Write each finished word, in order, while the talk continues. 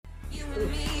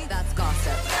That's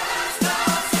gossip.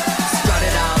 Strut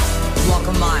it out, walk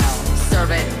a mile, serve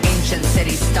it ancient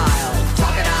city style.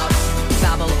 Talk it out,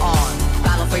 babble on,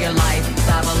 battle for your life,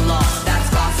 Babylon. That's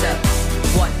gossip.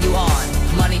 What you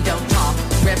on? Money don't talk.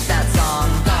 Rip that song.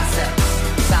 Gossip.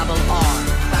 Babble on,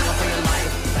 battle for your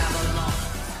life, Babylon.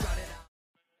 Strut it out.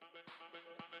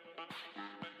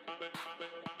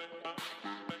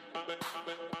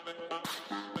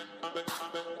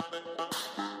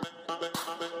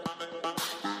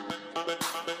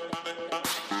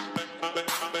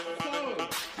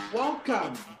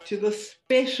 Welcome to the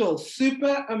special,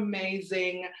 super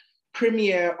amazing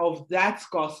premiere of That's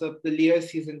Gossip, the Leo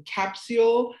season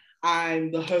capsule.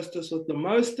 I'm the hostess with the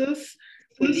mostest,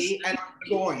 Fully, and I'm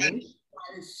joined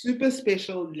by a super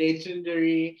special,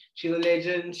 legendary, she's a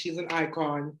legend, she's an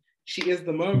icon, she is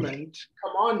the moment.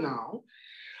 Come on now.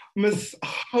 Miss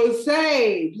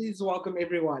Jose, please welcome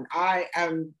everyone.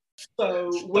 We're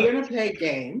going to play a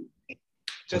game.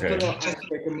 Just a little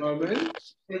icebreaker moment.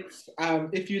 It's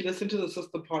if you listen to the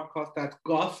sister podcast, That's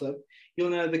Gossip,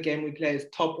 you'll know the game we play is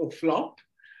Top or Flop,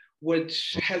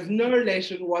 which has no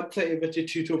relation whatsoever to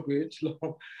Toot or Boot.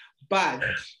 But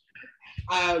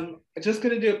I'm just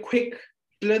going to do a quick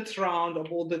blitz round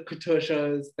of all the couture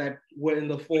shows that were in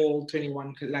the fall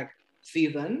 21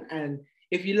 season. And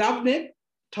if you loved it,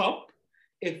 top.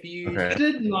 If you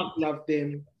did not love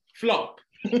them, flop.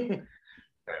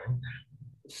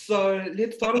 So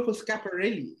let's start off with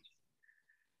Schiaparelli.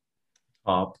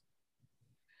 Top.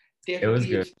 Definitely it was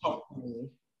good. Top for me.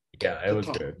 Yeah, it was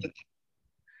good.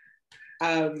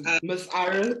 Miss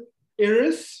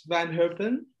Iris Van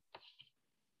Herpen.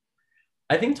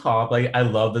 I think top. Like, I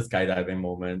love the skydiving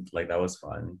moment. Like, that was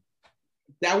fun.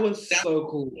 That was so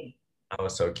cool. That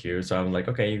was so cute. So I'm like,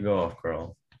 okay, you go off,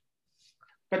 girl.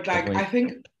 But like, definitely. I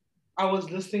think I was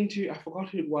listening to, I forgot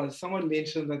who it was. Someone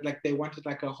mentioned that like they wanted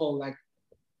like a whole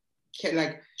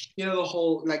the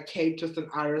whole like Kate just an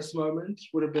Iris moment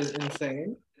would have been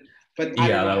insane. But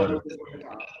yeah, that would have.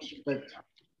 But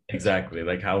exactly,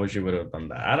 like how would you would have done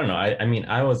that? I don't know. I mean,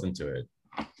 I was into it.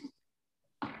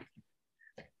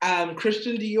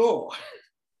 Christian Dior.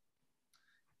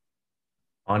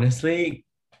 Honestly,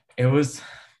 it's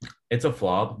a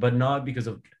flop, but not because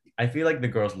of. I feel like the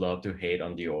girls love to hate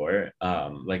on Dior.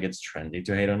 Like it's trendy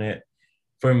to hate on it.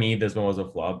 For me, this one was a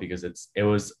flop because it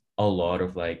was a lot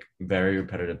of like very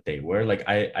repetitive day wear. Like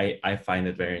I find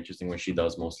it very interesting when she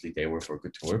does mostly day wear for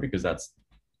couture because that's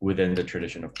within the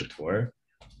tradition of couture.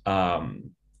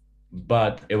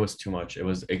 But it was too much.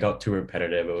 It got too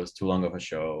repetitive. It was too long of a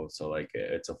show. So like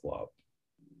it's a flop.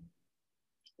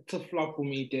 It's a flop for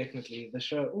me, definitely. The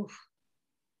show, oof.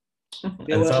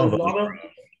 There were a lot of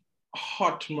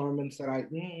hot moments that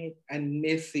and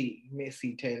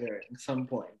messy tailoring at some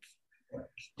points.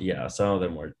 Yeah, some of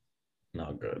them were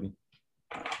not good.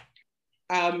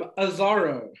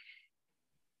 Azzaro.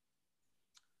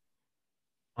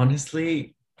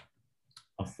 Honestly,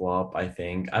 a flop, I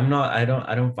think. I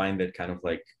don't find it kind of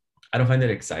like, I don't find it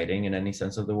exciting in any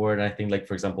sense of the word. I think like,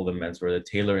 for example, the menswear, the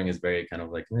tailoring is very kind of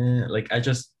like, like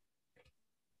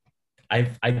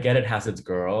I get it has its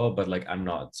girl, but like I'm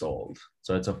not sold.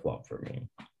 So it's a flop for me.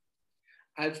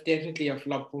 It's definitely a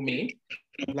flop for me.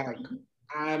 Like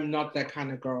I'm not that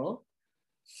kind of girl.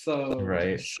 So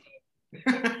right.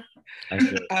 I'm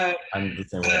the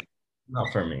same way.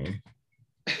 Not for me.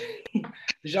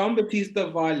 Jean-Baptiste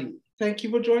Valli, thank you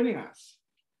for joining us.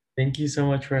 Thank you so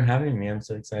much for having me. I'm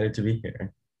so excited to be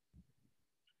here.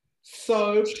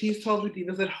 So please tell the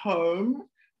divas at home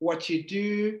what you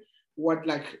do,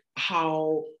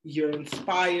 how you're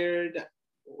inspired.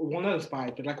 Well, not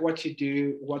inspired, but like what you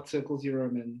do, what circles you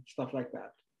roam in, stuff like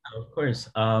that. Of course.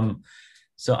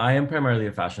 So I am primarily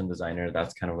a fashion designer.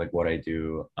 That's kind of like what I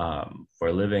do for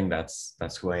a living.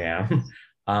 That's who I am.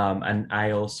 And I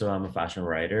also am a fashion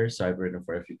writer. So I've written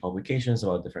for a few publications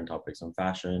about different topics on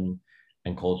fashion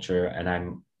and culture. And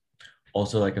I'm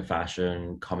also like a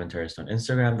fashion commentarist on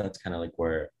Instagram. That's kind of like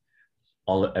where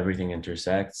everything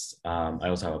intersects. I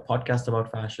also have a podcast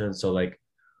about fashion. So like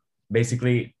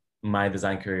basically my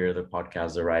design career, the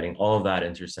podcast, the writing, all of that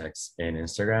intersects in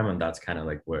Instagram. And that's kind of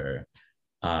like where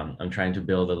I'm trying to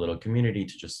build a little community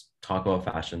to just talk about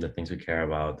fashion, the things we care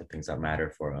about, the things that matter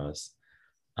for us,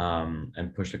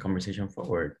 and push the conversation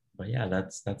forward. But yeah,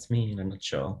 that's me in a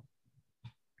nutshell.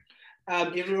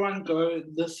 Everyone go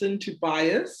listen to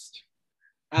Biased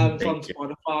from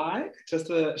Spotify. Just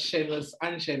a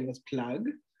unshameless plug.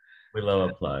 We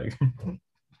love a plug.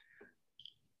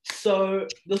 So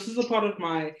this is a part of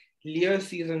my Leo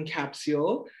season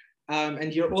capsule.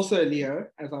 And you're also a Leo,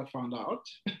 as I found out.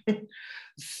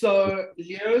 So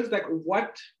Leo's like,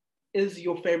 what is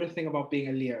your favorite thing about being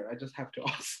a Leo? I just have to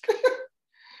ask.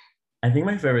 I think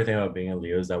my favorite thing about being a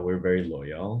Leo is that we're very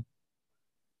loyal.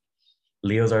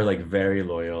 Leos are like very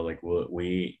loyal. Like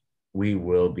we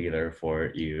will be there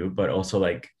for you, but also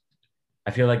like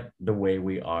I feel like the way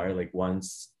we are, like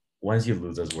once you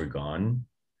lose us, we're gone.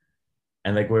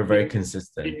 And like we're very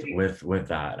consistent with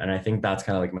that. And I think that's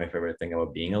kind of like my favorite thing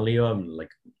about being a Leo and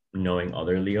like knowing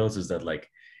other Leos is that like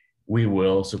we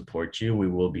will support you, we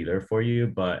will be there for you,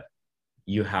 but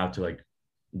you have to like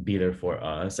be there for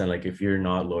us. And like if you're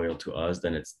not loyal to us,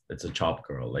 then it's a chop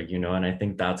girl, like, you know. And I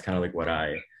think that's kind of like what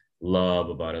I love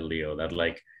about a Leo, that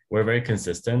like we're very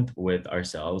consistent with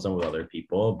ourselves and with other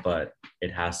people, but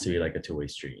it has to be like a two-way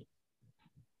street.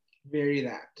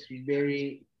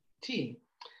 Very team.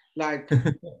 Like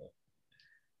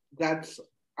that's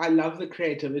I love the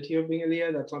creativity of being a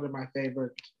Leo. That's one of my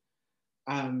favorite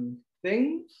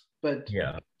things, but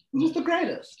Yeah, just the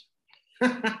greatest.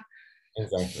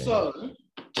 exactly. So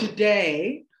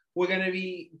today we're going to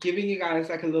be giving you guys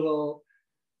like a little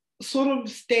sort of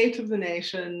state of the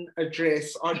nation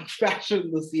address on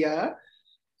fashion this year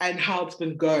and how it's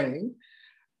been going.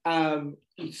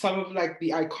 Some of like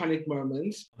the iconic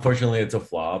moments. Unfortunately, it's a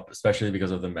flop, especially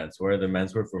because of the menswear. The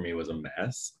menswear for me was a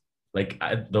mess. Like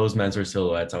those menswear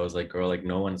silhouettes, I was like, girl, like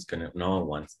no one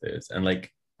wants this. And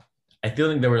like I feel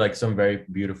like there were like some very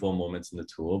beautiful moments in the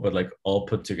tool, but like all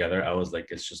put together, I was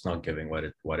like, it's just not giving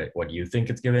what you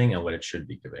think it's giving and what it should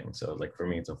be giving. So like for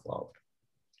me, it's a flop.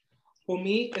 For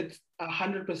me, it's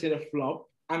 100% a flop.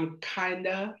 I'm kind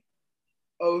of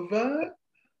over.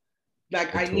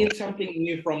 Like I need something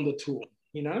new from the tool,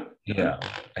 you know? Yeah,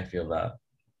 I feel that.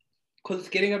 Because it's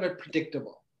getting a bit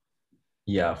predictable.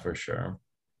 Yeah, for sure.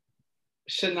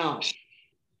 Chanel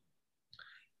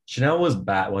was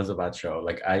a bad show.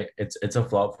 Like it's a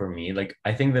flop for me. Like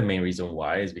I think the main reason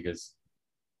why is because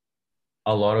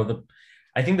I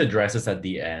think the dresses at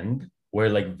the end were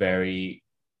like very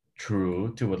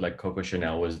true to what like Coco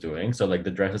Chanel was doing. So like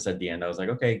the dresses at the end, I was like,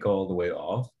 okay, go all the way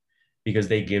off. Because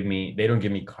they don't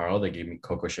give me Carl, they give me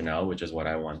Coco Chanel, which is what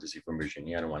I want to see from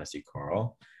Virginia. I don't want to see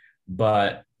Carl.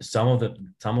 But some of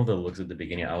the looks at the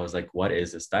beginning, I was like, what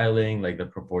is the styling? Like the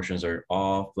proportions are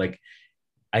off. Like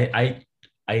I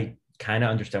kind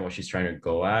of understand what she's trying to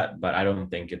go at, but I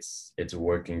don't think it's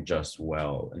working just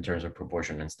well in terms of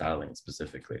proportion and styling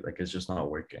specifically. Like it's just not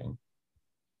working.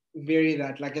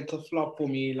 Like it's a flop for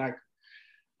me. Like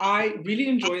I really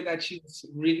enjoy that she's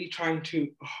really trying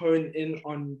to hone in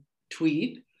on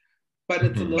tweed, but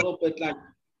it's a little bit like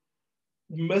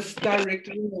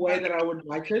misdirected in the way that I would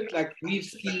like it. Like we've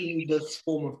seen this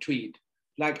form of tweed.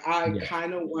 Like I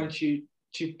kind of want you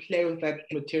to play with that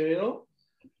material.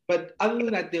 But other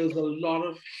than that, there was a lot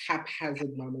of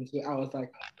haphazard moments where I was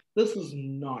like, this is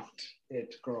not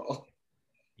it, girl.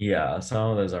 Yeah,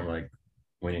 some of those I'm like,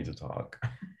 we need to talk.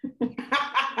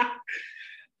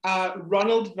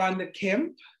 Ronald van der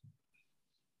Kemp.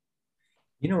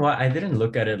 You know what? I didn't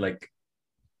look at it like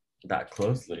that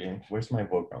closely. Where's my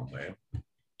Vogue runway?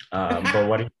 But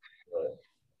what do you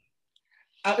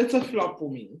it's a flop for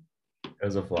me. It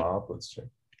was a flop. Let's check.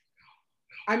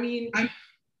 I mean, I'm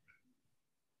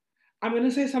going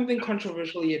to say something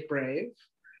controversial yet brave.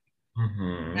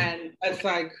 Mm-hmm. And it's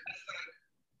like,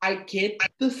 I get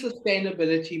the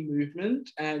sustainability movement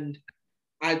and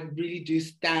I really do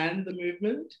stand the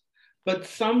movement, but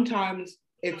sometimes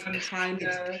it's kind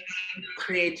of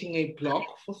creating a block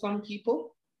for some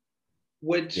people,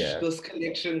 which this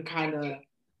collection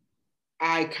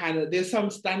there's some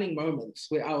stunning moments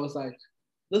where I was like,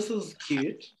 this is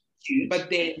cute. But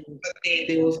then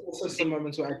there was also some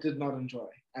moments where I did not enjoy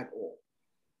at all.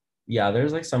 Yeah,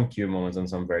 there's like some cute moments and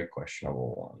some very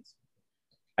questionable ones.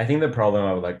 I think the problem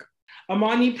of like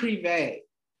Armani Privé.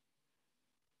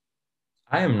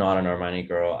 I am not an Armani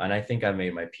girl, and I think I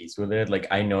made my peace with it. Like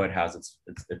I know it has its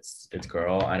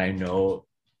girl, and I know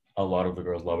a lot of the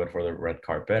girls love it for the red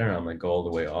carpet, and I'm like go all the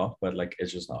way off, but like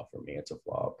it's just not for me. It's a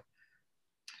flop.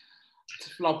 It's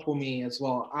a flop for me as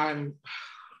well.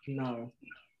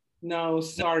 No,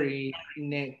 sorry.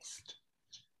 Next.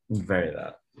 Very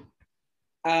that.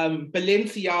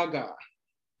 Balenciaga.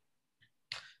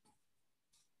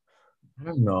 I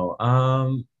don't know.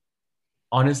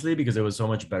 Honestly, because it was so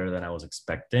much better than I was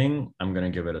expecting, I'm gonna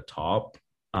give it a top.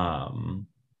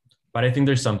 But I think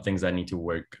there's some things that need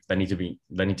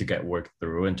to get worked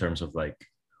through in terms of like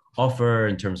offer,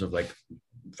 in terms of like,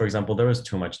 for example, there was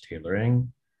too much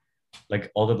tailoring.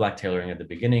 Like all the black tailoring at the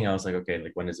beginning, I was like, okay,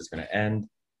 like when is this gonna end?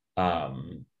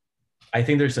 I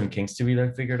think there's some kinks to be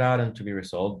figured out and to be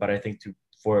resolved, but I think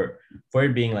for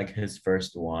it being like his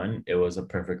first one, it was a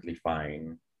perfectly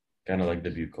fine kind of like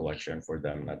debut collection for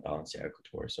them at Balenciaga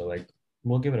Couture. So like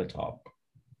we'll give it a top.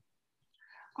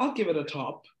 I'll give it a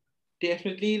top.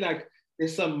 Definitely, like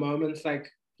there's some moments like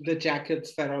the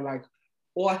jackets that are like,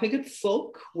 or I think it's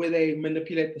silk where they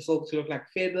manipulate the silk to look like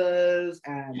feathers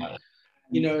and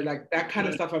you know, like that kind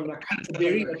of stuff I'm like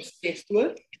very obsessed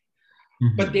with.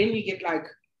 But then you get like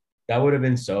that would have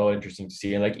been so interesting to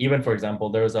see. And like even for example,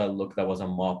 there was a look that was a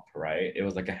mop, right? It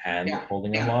was like a hand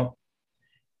holding a mop.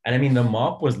 And I mean the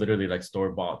mop was literally like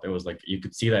store-bought. It was like you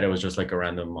could see that it was just like a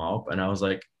random mop. And I was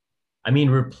like, I mean,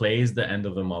 replace the end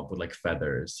of the mop with like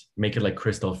feathers, make it like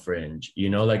crystal fringe, you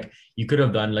know, like you could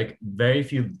have done like very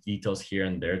few details here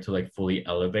and there to like fully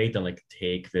elevate and like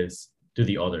take this to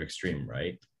the other extreme,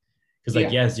 right? Because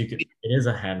like, yes, you could, it is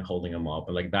a hand holding a mop,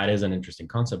 and like that is an interesting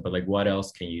concept, but like what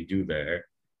else can you do there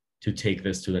to take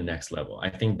this to the next level? I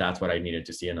think that's what I needed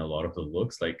to see in a lot of the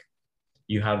looks. Like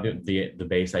you have the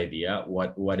base idea,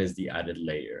 what is the added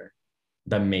layer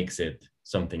that makes it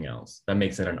something else, that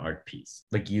makes it an art piece,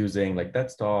 like using like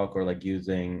that stock or like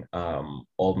using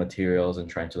old materials and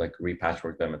trying to like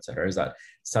repatchwork them, etc. Is that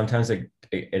sometimes it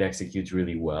executes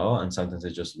really well and sometimes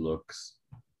it just looks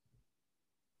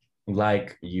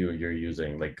like you're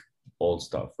using like old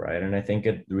stuff, right? And I think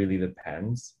it really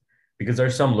depends, because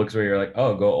there's some looks where you're like,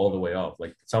 oh, go all the way off.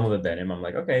 Like some of the denim I'm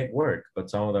like, okay, work, but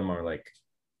some of them are like,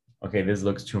 okay, this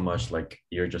looks too much like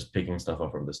you're just picking stuff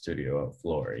up from the studio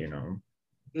floor, you know,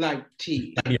 like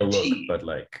tea. Be a look, but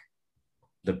like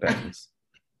depends.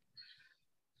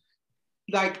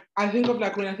 Like I think of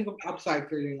like when I think of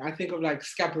upcycling, I think of like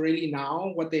Schiaparelli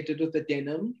now, what they did with the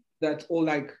denim. That's all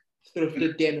like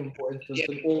thrifted denim, for instance,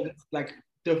 and all like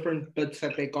different bits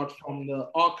that they got from the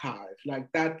archive. Like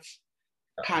that's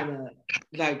kind of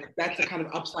like that's the kind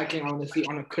of upcycling I want to see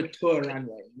on a couture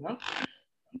runway, you know?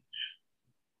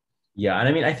 Yeah, and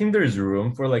I mean I think there's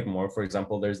room for like more. For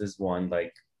example, there's this one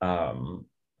like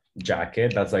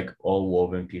jacket that's like all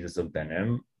woven pieces of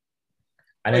denim,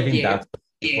 and I think that's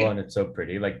beautiful and it's so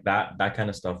pretty. Like that kind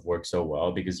of stuff works so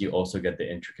well because you also get the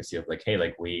intricacy of like, hey,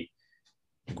 like we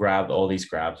grabbed all these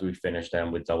scraps, we finished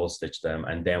them, we double stitched them,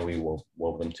 and then we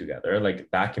wove them together. Like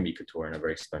that can be couture in a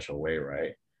very special way,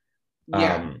 right?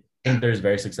 I think there's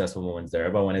very successful moments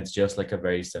there, but when it's just like a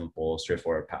very simple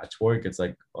straightforward patchwork, it's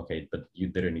like, okay, but you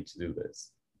didn't need to do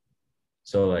this.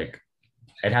 So like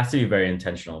it has to be very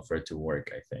intentional for it to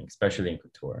work, I think, especially in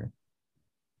couture.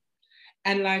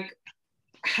 And like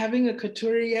having a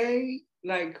couturier,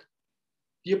 like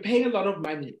you're paying a lot of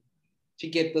money to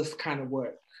get this kind of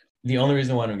work. The only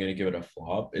reason why I'm going to give it a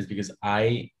flop is because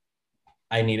I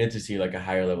needed to see like a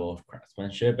higher level of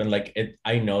craftsmanship, and like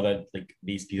I know that like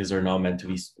these pieces are not meant to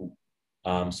be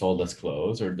sold as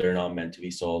clothes, or they're not meant to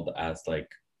be sold as like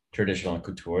traditional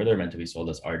couture. They're meant to be sold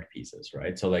as art pieces,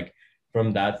 right? So like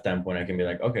from that standpoint, I can be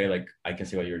like, okay, like I can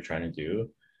see what you're trying to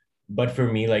do, but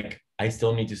for me, like I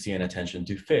still need to see an attention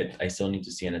to fit. I still need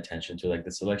to see an attention to like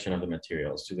the selection of the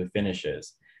materials, to the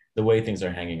finishes, the way things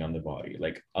are hanging on the body.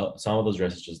 Like some of those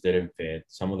dresses just didn't fit.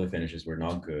 Some of the finishes were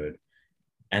not good.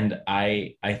 And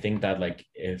I think that like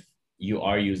if you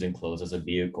are using clothes as a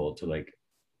vehicle to like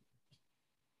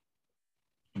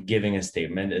giving a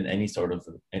statement in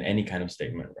any kind of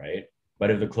statement, right?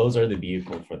 But if the clothes are the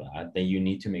vehicle for that, then you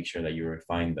need to make sure that you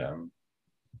refine them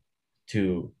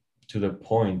to the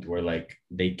point where like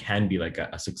they can be like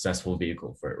a successful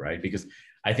vehicle for it, right? Because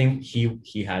I think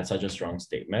he had such a strong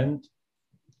statement,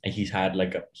 and he's had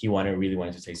like he really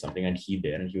wanted to say something, and he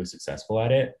did, and he was successful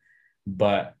at it.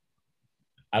 But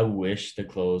I wish the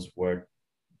clothes were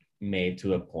made to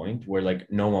the point where like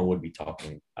no one would be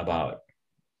talking about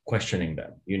questioning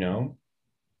them, you know?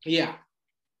 Yeah.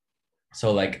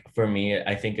 So like for me,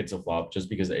 I think it's a flop just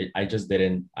because I just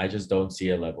don't see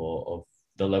the level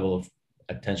of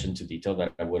attention to detail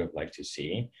that I would have liked to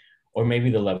see, or maybe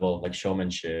the level of like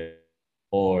showmanship,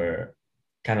 or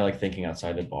kind of like thinking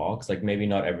outside the box. Like maybe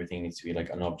not everything needs to be like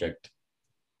an object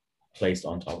placed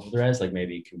on top of the rest. Like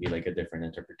maybe it can be like a different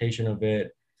interpretation of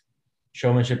it.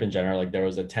 Showmanship in general, like there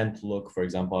was a 10th look, for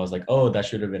example, I was like, oh, that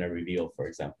should have been a reveal, for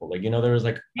example. Like, you know, there was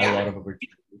like a lot of opportunity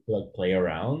to like play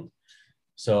around.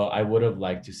 So I would have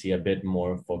liked to see a bit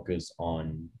more focus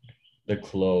on the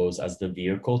clothes as the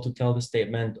vehicle to tell the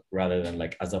statement rather than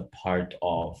like as a part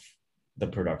of the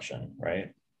production,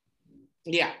 right?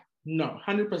 Yeah, no,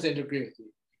 100% agree with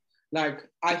you. Like,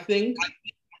 I think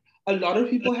a lot of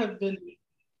people have been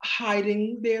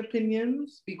hiding their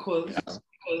opinions because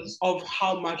of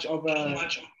how much of a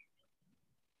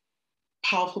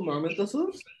powerful moment this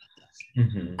is,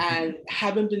 and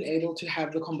haven't been able to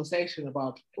have the conversation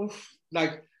about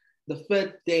like the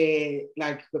fit there,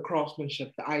 like the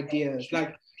craftsmanship, the ideas.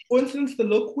 Like for instance, the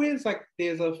look where it's like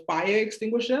there's a fire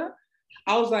extinguisher.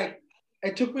 I was like,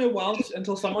 it took me a while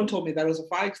until someone told me that it was a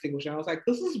fire extinguisher. I was like,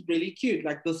 this is really cute.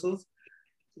 Like, this is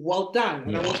well done.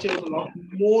 And I wish there was a lot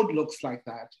more looks like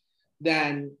that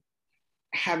than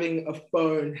having a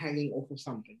phone hanging off of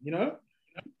something, you know?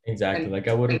 Exactly. And like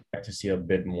I would like to see a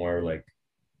bit more like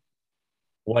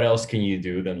what else can you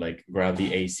do than like grab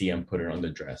the AC and put it on the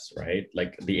dress, right?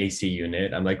 Like the AC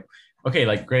unit. I'm like, okay,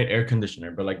 like great air conditioner,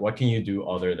 but like what can you do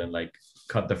other than like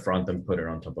cut the front and put it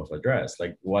on top of a dress?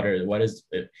 Like what is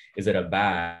it? Is it a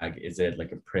bag? Is it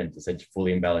like a print? Is it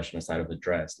fully embellished on the side of the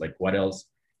dress? Like what else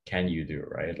can you do,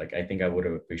 right? Like I think I would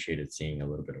have appreciated seeing a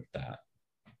little bit of that.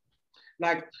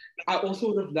 like, I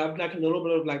also would have loved like a little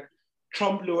bit of like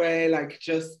trompe l'oeil, like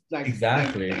just like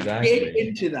Exactly. get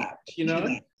into that, you know?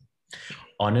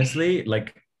 Honestly,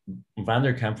 like Van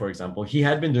der Kamp, for example, he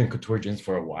had been doing couture jeans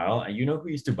for a while, and you know who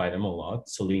used to buy them a lot?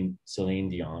 Celine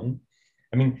Dion.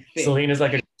 I mean, Celine is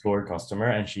like a couture customer,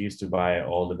 and she used to buy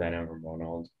all the denim from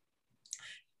Ronald.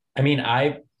 I mean,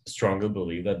 I strongly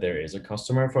believe that there is a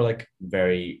customer for like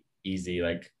very easy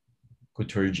like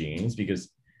couture jeans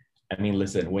because I mean,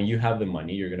 listen, when you have the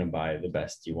money, you're gonna buy the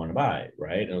best you want to buy,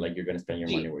 right? And like you're gonna spend your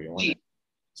money where you want it.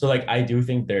 So like I do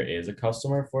think there is a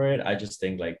customer for it. I just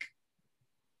think like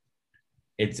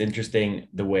it's interesting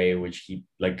the way which he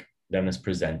like them is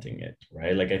presenting it,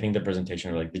 right? Like I think the presentation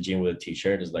of like the jean with a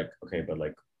t-shirt is like, okay, but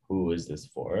like who is this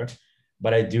for?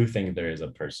 But I do think there is a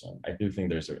person. I do think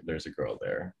there's a girl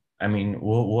there. I mean,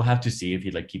 we'll have to see if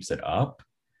he like keeps it up.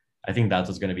 I think that's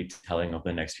what's going to be telling of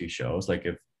the next few shows. Like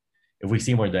if we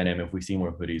see more denim, if we see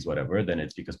more hoodies, whatever, then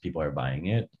it's because people are buying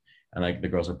it and like the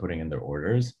girls are putting in their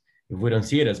orders. If we don't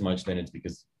see it as much, then it's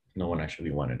because no one actually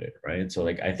wanted it, right? So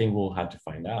like I think we'll have to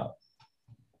find out.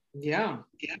 Yeah.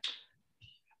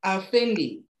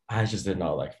 Fendi. I just did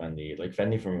not like Fendi. Like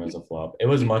Fendi for me was a flop. It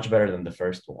was much better than the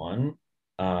first one.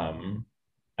 And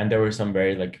there were some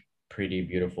very like pretty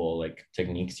beautiful like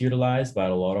techniques utilized,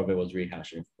 but a lot of it was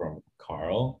rehashing from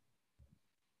Carl.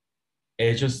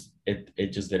 It just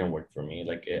didn't work for me.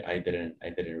 Like I didn't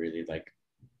really like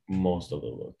most of the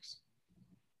looks.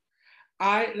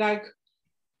 I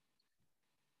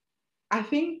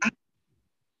think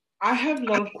I have a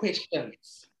lot of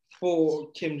questions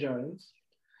for Kim Jones,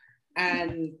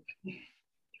 and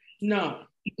no,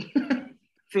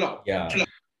 flop. Yeah,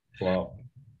 flop.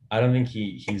 I don't think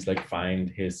he's like find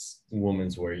his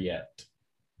woman's wear yet.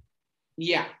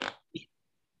 Yeah.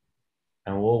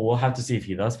 And we'll have to see if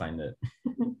he does find it.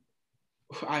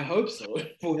 I hope so,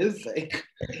 for his sake.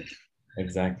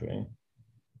 Exactly.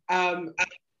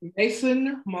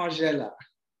 Maison Margiela.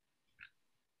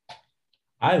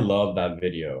 I love that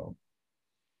video.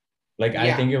 Like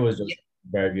I think it was just a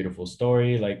very beautiful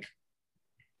story. Like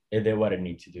it did what it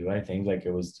needed to do. I think like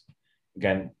it was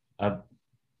again a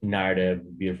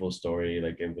narrative, beautiful story.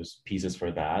 Like it was pieces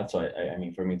for that. So I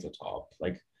mean for me it's a top.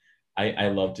 Like I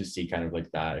love to see kind of like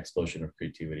that explosion of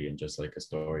creativity and just like a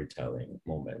storytelling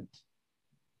moment.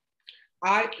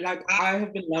 I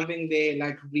have been loving their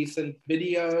like recent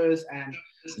videos, and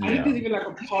I think there's even like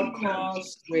a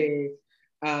podcast where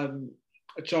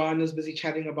John is busy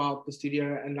chatting about the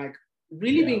studio and like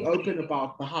really being open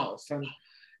about the house, and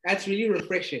that's really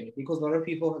refreshing because a lot of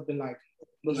people have been like,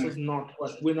 this is not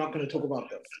what we're not going to talk about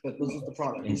this, but this is the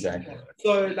product. Exactly.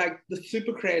 So like the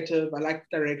super creative, I like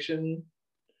the direction.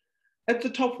 At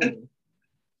the top one.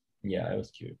 Yeah, it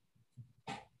was cute.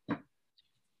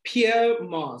 Pierre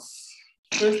Moss.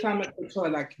 First time at the tour,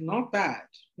 like not bad,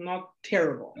 not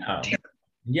terrible. No.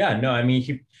 Yeah, no, I mean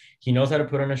he knows how to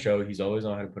put on a show. He's always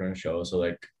known how to put on a show. So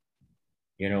like,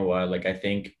 you know what? Like I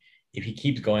think if he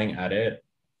keeps going at it,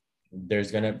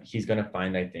 he's gonna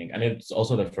find, I think, and it's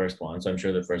also the first one. So I'm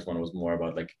sure the first one was more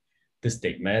about like the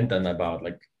statement and about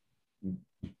like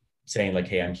saying like,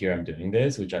 hey, I'm here, I'm doing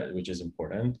this, which is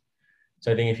important.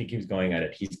 So I think if he keeps going at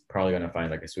it, he's probably going to find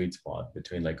like a sweet spot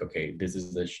between like, okay, this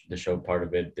is the show part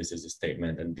of it, this is a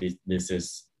statement, and this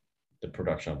is the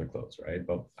production of the clothes, right?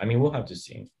 But I mean, we'll have to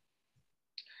see.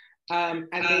 And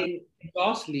then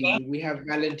lastly, we have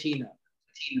Valentina.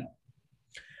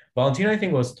 Valentina, I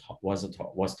think was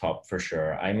top for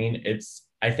sure. I mean,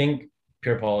 I think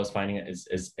Pierre Paul is finding it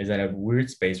is in a weird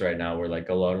space right now where like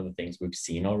a lot of the things we've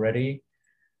seen already.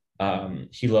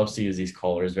 He loves to use these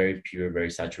colors, very pure, very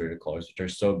saturated colors, which are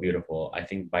so beautiful. I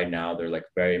think by now they're like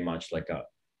very much like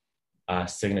a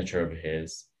signature of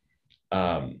his.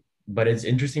 But it's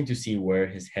interesting to see where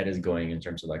his head is going in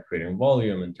terms of like creating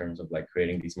volume, in terms of like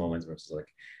creating these moments versus like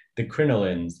the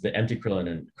crinolines, the empty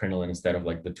crinoline instead of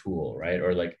like the tulle, right?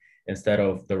 Or like instead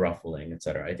of the ruffling,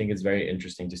 etc. I think it's very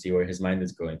interesting to see where his mind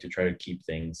is going to try to keep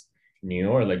things new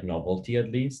or like novelty at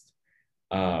least.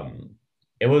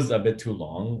 It was a bit too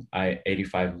long.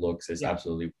 85 looks is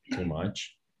absolutely too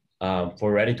much.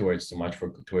 For ready to wear, it's too much. For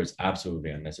couture, it's absolutely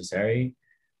unnecessary.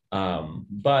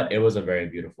 But it was a very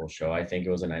beautiful show. I think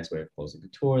it was a nice way of closing the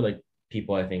tour. Like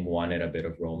people, I think, wanted a bit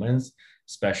of romance,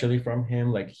 especially from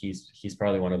him. Like he's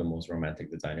probably one of the most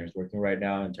romantic designers working right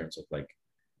now in terms of like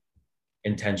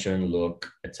intention,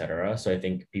 look, etc. So I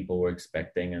think people were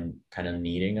expecting and kind of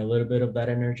needing a little bit of that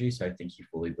energy. So I think he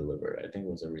fully delivered. I think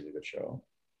it was a really good show.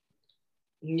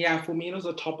 Yeah, for me it was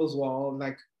a top as well.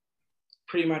 Like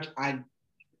pretty much I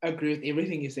agree with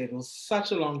everything you said. It was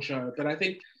such a long show, but I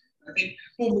think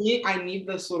for me, I need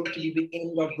this sort of to be the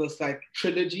end of this like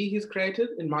trilogy he's created.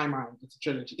 In my mind, it's a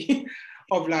trilogy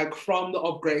of like from the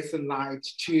Of Grace and Light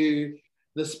to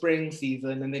the spring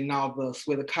season, and then now this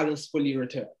where the colors fully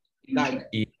return. Like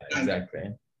yeah,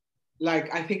 exactly.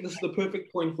 Like I think this is the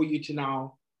perfect point for you to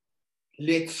now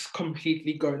let's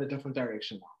completely go in a different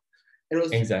direction now. It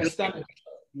was stunning.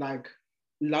 Like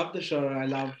love the show. I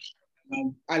love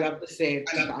the set.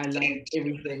 I love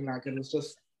everything. Like it was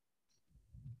just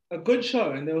a good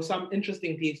show, and there were some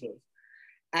interesting pieces.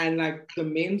 And like the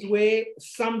menswear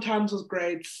sometimes was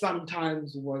great,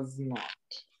 sometimes was not.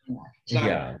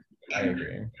 Yeah, I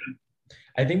agree.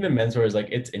 I think the menswear is like,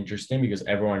 it's interesting because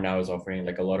everyone now is offering,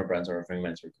 like a lot of brands are offering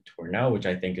menswear couture now, which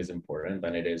I think is important,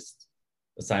 and it is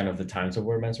a sign of the times of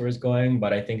where menswear is going.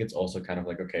 But I think it's also kind of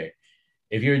like, okay,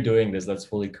 if you're doing this, let's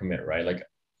fully commit, right? Like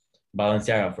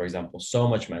Balenciaga, for example, so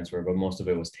much menswear, but most of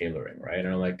it was tailoring, right? And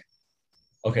I'm like,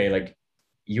 okay, like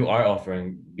you are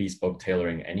offering bespoke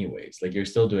tailoring anyways. Like you're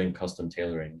still doing custom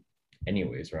tailoring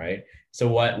anyways, right? So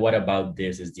what about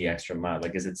this is the extra mile?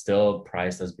 Like, is it still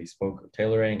priced as bespoke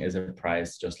tailoring? Is it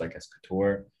priced just like as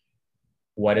couture?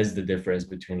 What is the difference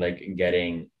between like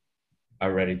getting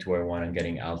a ready-to-wear one and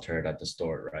getting altered at the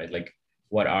store, right? Like,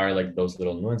 what are like those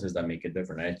little nuances that make it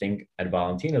different? And I think at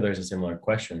Valentino, there's a similar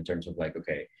question in terms of like,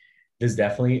 okay, this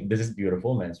is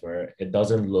beautiful menswear. It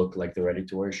doesn't look like the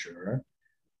ready-to-wear, sure,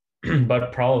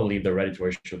 but probably the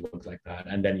ready-to-wear should look like that,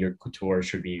 and then your couture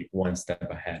should be one step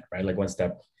ahead, right? Like one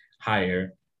step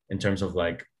higher in terms of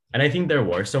like, and I think there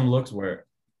were some looks where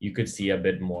you could see a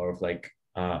bit more of like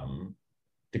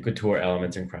the couture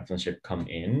elements and craftsmanship come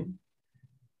in,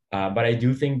 but I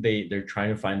do think they're trying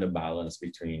to find the balance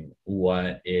between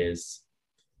what is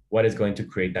going to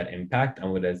create that impact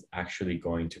and what is actually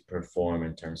going to perform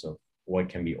in terms of what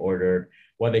can be ordered,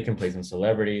 what they can place on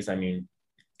celebrities. I mean,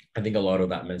 I think a lot of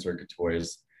that menswear couture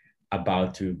is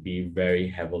about to be very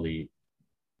heavily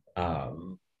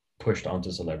pushed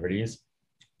onto celebrities,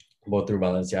 both through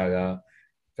Balenciaga,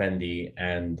 Fendi,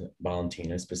 and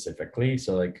Valentino specifically.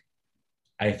 So like,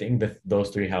 I think that those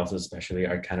three houses especially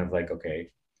are kind of like, okay,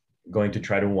 going to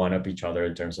try to one up each other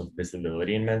in terms of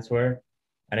visibility in menswear.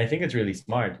 And I think it's really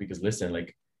smart because listen,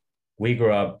 like we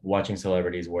grew up watching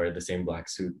celebrities wear the same black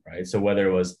suit, right? So whether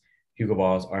it was Hugo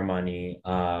Boss, Armani,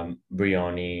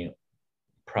 Brioni,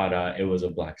 Prada, it was a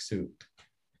black suit.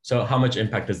 So how much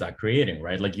impact is that creating,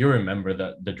 right? Like you remember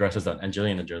the dresses that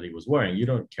Angelina Jolie was wearing. You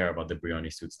don't care about the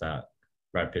Brioni suits that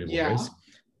Brad Pitt wears.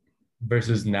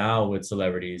 Versus now with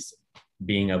celebrities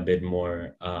being a bit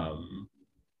more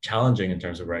challenging in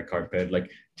terms of red carpet,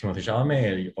 like Timothée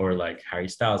Chalamet or like Harry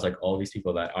Styles, like all these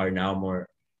people that are now more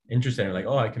interested in like,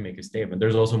 oh, I can make a statement.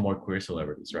 There's also more queer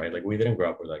celebrities, right? Like we didn't grow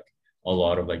up with like a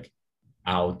lot of like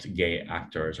out gay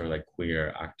actors or like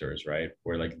queer actors, right?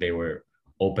 Where like they were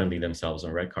openly themselves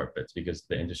on red carpets because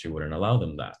the industry wouldn't allow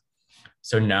them that.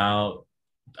 So now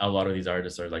a lot of these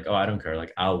artists are like, oh, I don't care.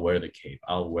 Like I'll wear the cape.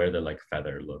 I'll wear the like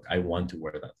feather look. I want to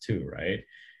wear that too, right?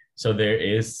 So there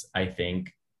is, I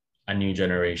think, a new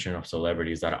generation of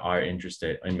celebrities that are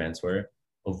interested in menswear,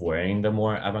 of wearing the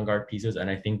more avant-garde pieces. And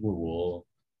I think we'll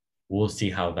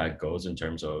see how that goes in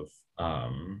terms of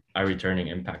a returning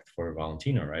impact for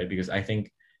Valentino, right? Because I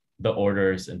think the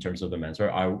orders in terms of the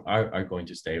menswear are going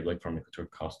to stay, like from the couture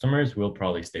customers will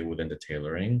probably stay within the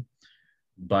tailoring,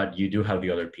 but you do have the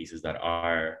other pieces that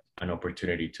are an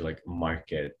opportunity to like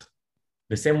market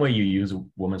the same way you use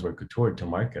women's wear couture to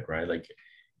market, right? Like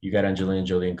you got Angelina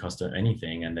Jolie in custom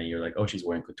anything, and then you're like, oh, she's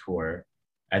wearing couture,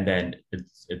 and then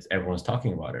it's everyone's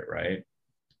talking about it, right?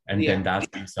 And then that's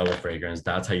how you sell the fragrance.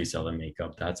 That's how you sell the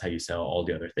makeup. That's how you sell all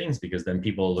the other things, because then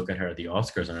people look at her at the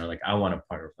Oscars and are like, I want a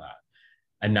part of that.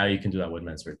 And now you can do that with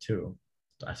menswear too.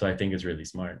 So I think it's really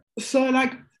smart. So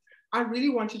like, I really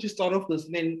wanted to start off this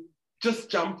and then just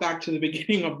jump back to the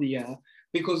beginning of the year,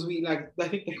 because we like, I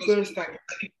think the first like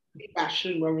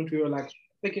fashion moment we were like,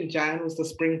 I think in Jan was the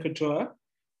spring couture,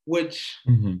 which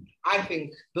I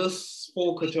think this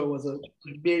fall couture was a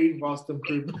very vast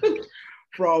improvement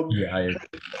from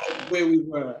where we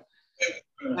were.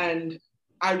 And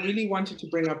I really wanted to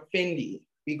bring up Fendi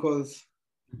because,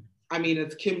 I mean, it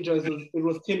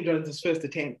was Kim Jones's first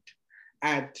attempt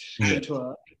at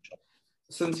couture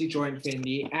since he joined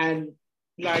Fendi. And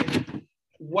like,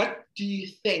 what do you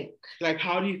think? Like,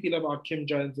 how do you feel about Kim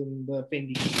Jones and the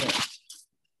Fendi couture?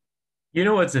 You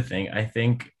know what's the thing? I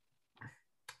think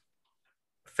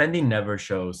Fendi never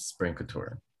shows spring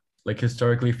couture. Like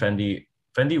historically, Fendi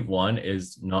One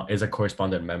is a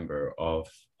correspondent member of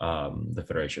the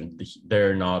federation.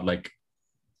 They're not like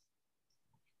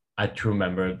a true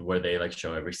member where they like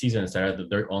show every season, etc.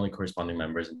 They're only corresponding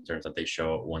members in terms that they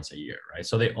show once a year, right?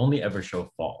 So they only ever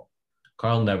show fall.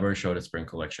 Carl never showed a spring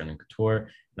collection in couture,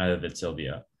 neither did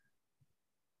Sylvia.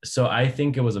 So I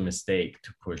think it was a mistake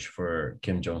to push for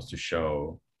Kim Jones to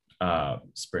show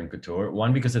spring couture.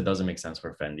 One, because it doesn't make sense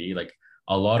for Fendi. Like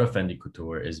a lot of Fendi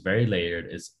couture is very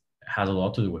layered, has a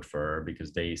lot to do with fur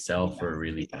because they sell fur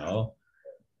really well.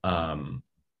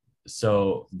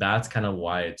 So that's kind of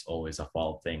why it's always a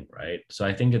fall thing, right? So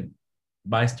I think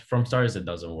from stars, it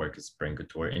doesn't work as spring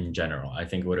couture in general. I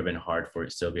think it would have been hard for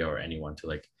Sylvia or anyone to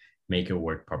like make it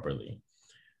work properly.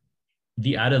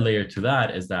 The added layer to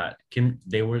that is that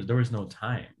there was no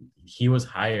time. He was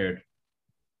hired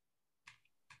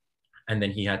and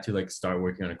then he had to like start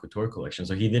working on a couture collection.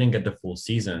 So he didn't get the full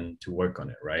season to work on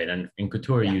it, right? And in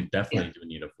couture, you definitely do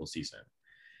need a full season.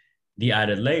 The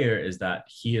added layer is that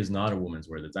he is not a women's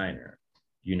wear designer.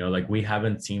 You know, like we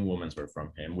haven't seen women's wear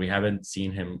from him. We haven't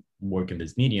seen him work in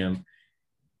this medium.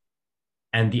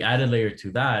 And the added layer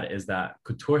to that is that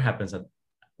couture happens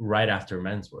right after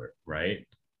menswear, right?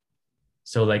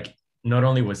 So like, not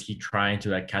only was he trying to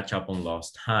like catch up on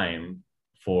lost time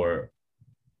for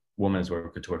women's wear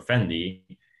couture Fendi,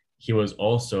 he was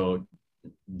also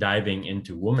diving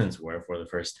into women's wear for the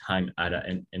first time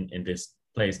in this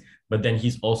place. But then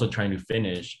he's also trying to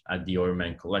finish a Dior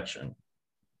Men collection.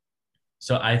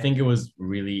 So I think it was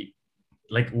really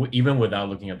like, even without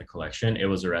looking at the collection, it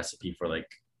was a recipe for like,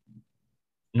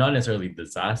 not necessarily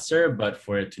disaster, but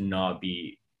for it to not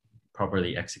be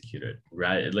properly executed,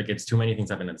 right? Like it's too many things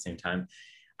happen at the same time.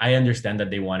 I understand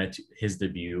that they wanted his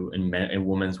debut in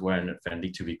women's wear and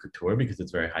Fendi to be couture because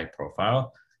it's very high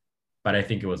profile, but I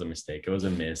think it was a mistake. It was a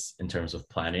miss in terms of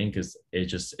planning because they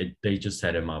just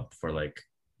set him up for like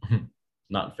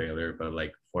not failure, but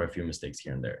like for a few mistakes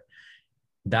here and there.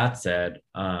 That said,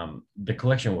 the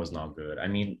collection was not good. I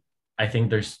mean, I think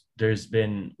there's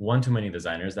been one too many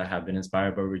designers that have been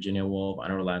inspired by Virginia Woolf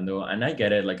and Orlando, and I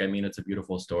get it. Like, I mean, it's a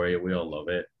beautiful story. We all love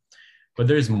it. But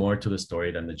there's more to the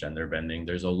story than the gender bending.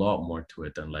 There's a lot more to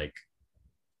it than like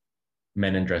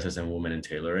men in dresses and women in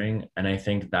tailoring. And I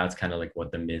think that's kind of like what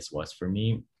the miss was for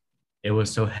me. It was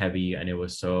so heavy and it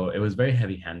was very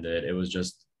heavy handed. It was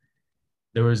just,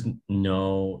 there was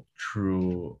no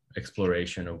true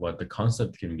exploration of what the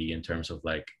concept can be in terms of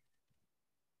like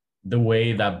the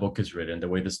way that book is written, the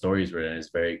way the story is written is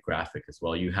very graphic as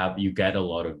well. You get a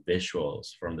lot of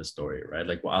visuals from the story, right?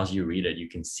 Like as you read it, you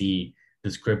can see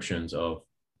descriptions of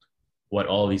what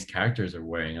all these characters are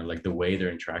wearing and like the way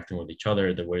they're interacting with each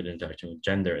other, the way they're interacting with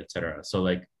gender, etc. So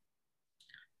like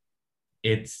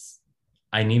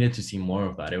I needed to see more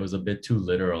of that. It was a bit too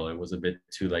literal. It was a bit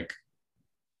too like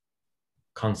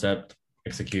concept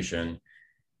execution.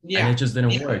 And it just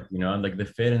didn't work, you know, like the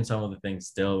fit and some of the things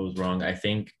still was wrong. I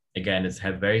think again, it's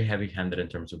very heavy-handed in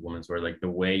terms of women's wear, like the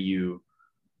way you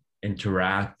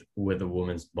interact with a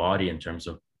woman's body in terms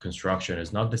of construction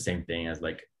is not the same thing as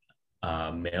like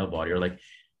a male body or like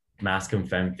masc and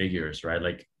femme figures, right?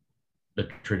 Like the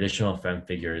traditional femme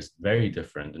figure is very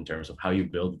different in terms of how you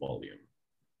build volume,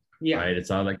 right? It's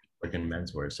not like in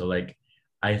menswear. So like,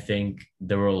 I think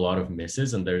there were a lot of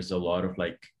misses and there's a lot of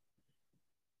like,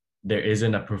 there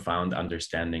isn't a profound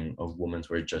understanding of women's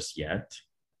wear just yet.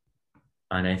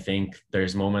 And I think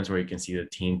there's moments where you can see the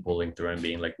team pulling through and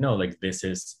being like, no, like this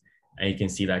is, and you can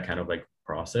see that kind of like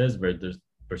process where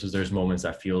there's moments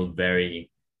that feel very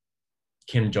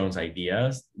Kim Jones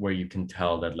ideas where you can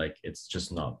tell that like, it's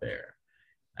just not there.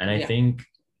 And I think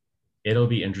it'll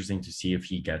be interesting to see if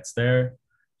he gets there.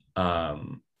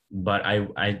 But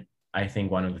I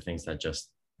think one of the things that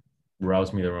just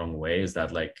rubs me the wrong way is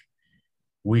that like,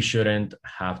 we shouldn't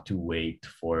have to wait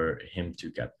for him to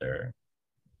get there.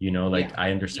 You know, like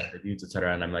I understand the views,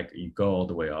 etc. And I'm like, you go all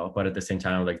the way up. But at the same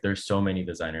time, like there's so many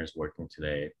designers working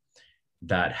today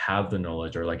that have the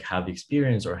knowledge or like have the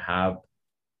experience or have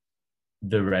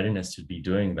the readiness to be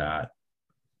doing that.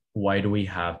 Why do we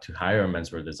have to hire a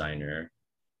menswear designer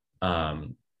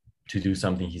to do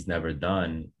something he's never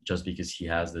done just because he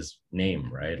has this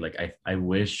name, right? Like I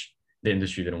wish the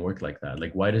industry didn't work like that.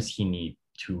 Like, why does he need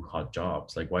 2 hot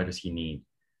jobs? Like, why does he need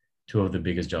 2 of the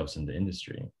biggest jobs in the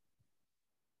industry?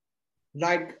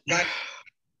 like,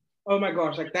 oh my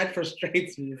gosh, like that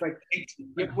frustrates me. It's like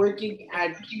you're working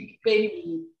at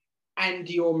Fendi and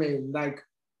Dior Men, like,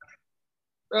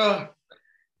 ugh.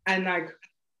 And like,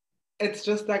 it's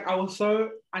just like I was so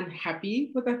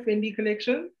unhappy with that Fendi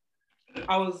collection.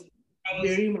 I was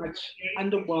very much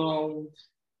underwhelmed,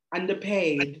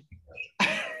 underpaid.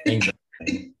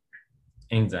 Exactly.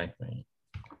 Exactly.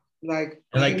 Like,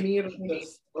 And to like, me, it was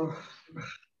just, ugh.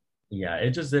 yeah,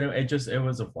 it just didn't, it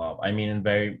was a flop. I mean, in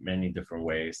very many different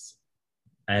ways.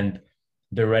 And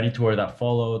the ready tour that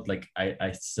followed, like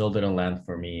I still didn't land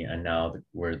for me. And now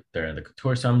we're there in the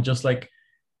couture. So I'm just like,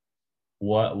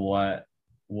 what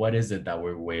is it that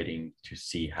we're waiting to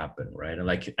see happen, right? And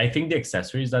like I think the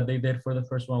accessories that they did for the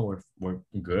first one were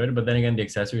good, but then again, the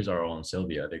accessories are on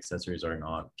Sylvia. The accessories are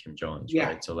not Kim Jones, Yeah.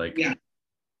 right? So like, yeah.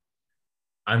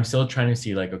 I'm still trying to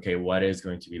see like, okay, what is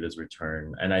going to be this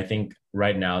return? And I think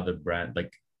right now the brand,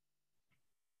 like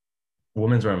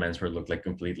women's wear and menswear, look like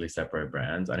completely separate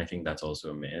brands, and I think that's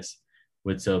also a miss.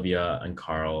 With Sylvia and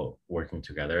Carl working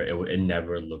together, it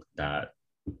never looked that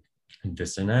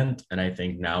dissonant. And I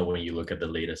think now when you look at the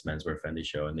latest menswear Fendi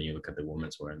show, and then you look at the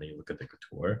women's wear, and then you look at the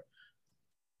couture,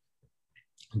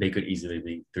 they could easily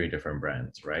be three different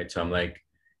brands, right? So I'm like,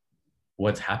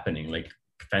 what's happening? Like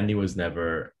Fendi was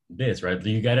never this, right?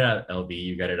 You get it at LV,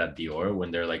 you get it at Dior,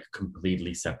 when they're like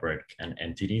completely separate and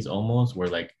entities almost, where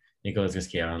like Nicolas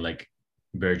Ghesquière and like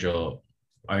Virgil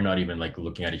are not even like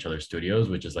looking at each other's studios,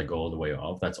 which is like all the way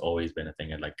off. That's always been a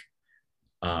thing at like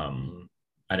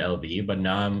at LV. But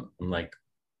now I'm like,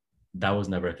 that was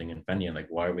never a thing in Fendi, and like,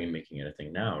 why are we making it a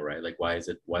thing now, right? Like, why is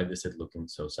it looking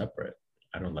so separate?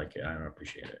 I don't like it. I don't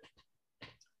appreciate it.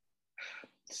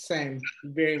 Same,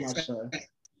 very much so.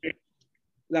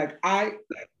 Like I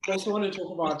also want to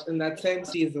talk about in that same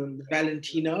season,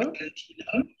 Valentino,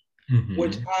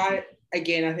 which I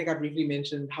think I briefly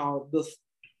mentioned how this,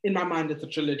 in my mind, it's a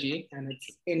trilogy and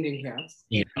it's ending here.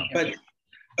 Yeah. But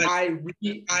I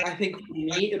think for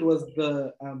me it was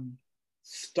the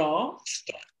star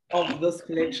of this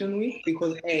collection week,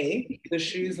 because the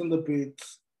shoes and the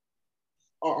boots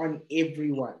are on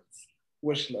everyone's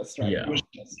wish list, right? Yeah.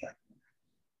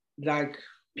 Like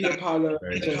Pier Paolo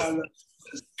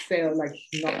just sailed like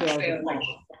knocked out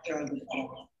of the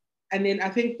park. And then I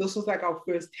think this was like our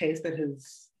first taste at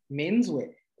his menswear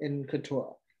in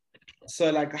couture.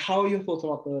 So like, how are your thoughts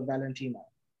about the Valentino?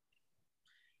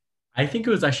 I think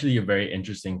it was actually a very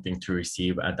interesting thing to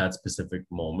receive at that specific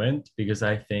moment, because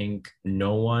I think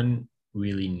no one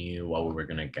really knew what we were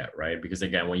going to get, right? Because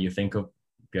again, when you think of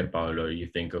Pier Paolo, you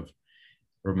think of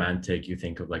romantic, you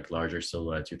think of like larger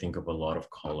silhouettes, you think of a lot of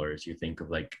colors, you think of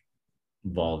like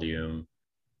volume.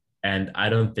 And I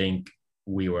don't think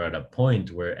we were at a point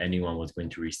where anyone was going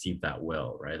to receive that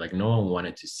well, right? Like no one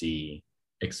wanted to see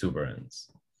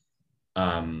exuberance.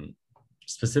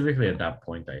 Specifically at that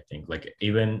point, I think like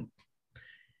even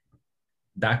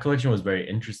that collection was very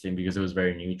interesting because it was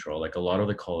very neutral. Like a lot of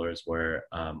the colors were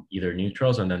either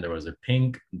neutrals, and then there was a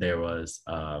pink, there was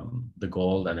the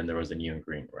gold, and then there was the neon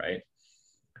green, right?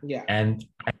 Yeah. And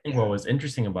I think what was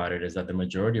interesting about it is that the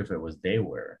majority of it was day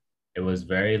wear. It was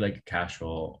very like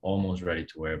casual, almost ready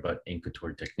to wear, but in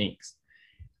couture techniques.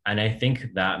 And I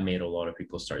think that made a lot of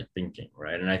people start thinking,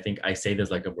 right? And I think I say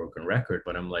this like a broken record,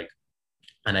 but I'm like,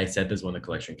 and I said this when the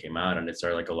collection came out, and it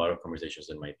started like a lot of conversations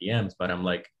in my DMs, but I'm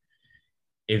like,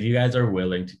 if you guys are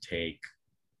willing to take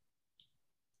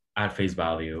at face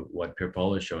value what Pier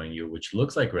Paolo is showing you, which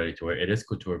looks like ready to wear, it is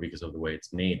couture because of the way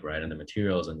it's made, right? And the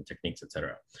materials and the techniques,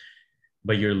 etc.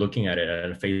 But you're looking at it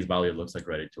at face value, it looks like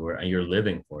ready to wear, and you're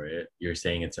living for it. You're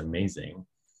saying it's amazing.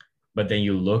 But then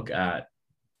you look at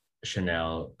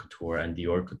Chanel couture and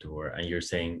Dior couture, and you're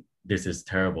saying this is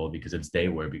terrible because it's day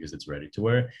wear, because it's ready to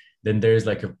wear. Then there's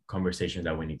like a conversation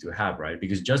that we need to have, right?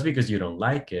 Because just because you don't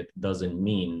like it doesn't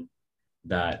mean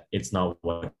that it's not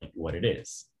what it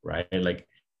is, right? Like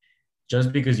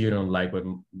just because you don't like what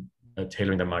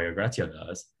tailoring that Mario Grazia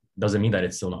does doesn't mean that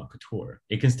it's still not couture.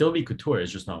 It can still be couture,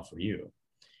 it's just not for you.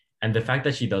 And the fact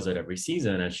that she does it every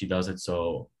season, and she does it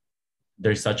so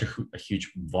there's such a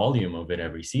huge volume of it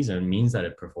every season, means that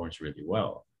it performs really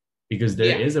well. Because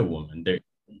there is a woman there,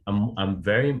 I'm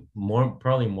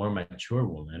probably more mature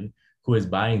woman who is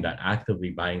actively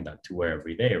buying that to wear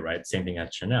every day, right? Same thing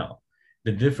at Chanel.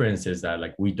 The difference is that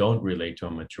like we don't relate to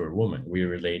a mature woman. We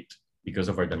relate, because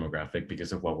of our demographic,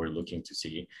 because of what we're looking to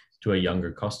see, to a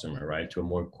younger customer, right? To a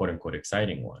more quote unquote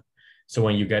exciting one. So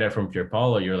when you get it from Pier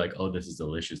Paolo, you're like, oh, this is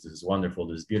delicious. This is wonderful.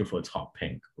 This is beautiful. It's hot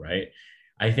pink, right?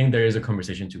 I think there is a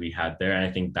conversation to be had there. And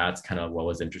I think that's kind of what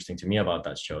was interesting to me about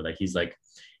that show, that he's like,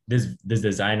 this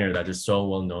designer that is so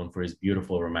well known for his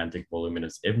beautiful romantic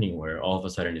voluminous evening wear all of a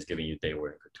sudden is giving you day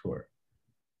wear and couture.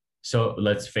 So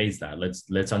let's face that.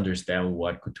 Let's understand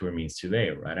what couture means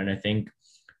today, right? And I think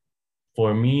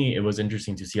for me, it was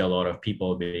interesting to see a lot of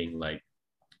people being like,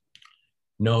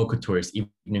 no, couture is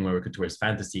evening wear, couture is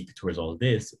fantasy, couture is all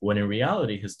this. When in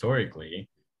reality, historically,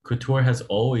 couture has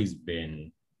always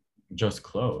been just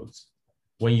clothes.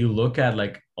 When you look at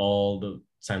like all the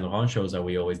Saint Laurent shows that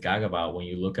we always gag about, when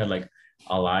you look at like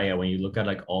Alaya, when you look at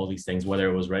like all these things, whether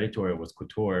it was ready to wear, it was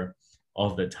couture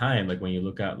of the time, like when you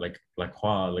look at like La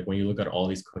Croix, like when you look at all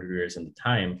these couturiers in the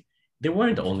time, they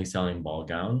weren't only selling ball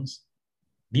gowns.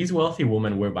 These wealthy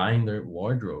women were buying their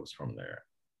wardrobes from there,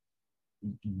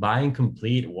 buying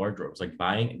complete wardrobes, like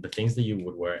buying the things that you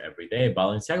would wear every day.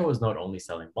 Balenciaga was not only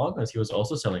selling ball gowns, he was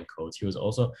also selling coats. He was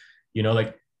also, you know,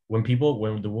 like when the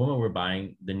women were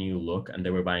buying the new look and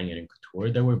they were buying it in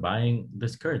couture, they were buying the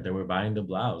skirt, they were buying the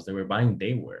blouse, they were buying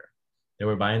day wear. They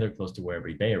were buying their clothes to wear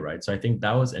every day, right? So I think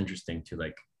that was interesting to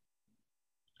like,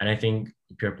 and I think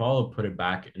Pierpaolo put it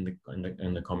back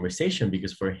in the conversation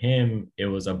because for him it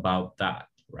was about that,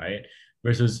 right?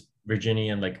 Versus Virginie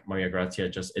and like Maria Grazia,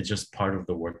 it's just part of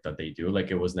the work that they do.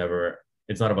 Like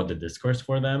it's not about the discourse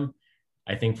for them.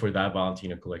 I think for that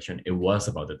Valentino collection, it was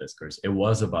about the discourse. It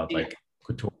was about like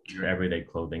couture, your everyday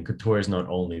clothing. Couture is not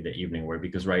only the evening wear,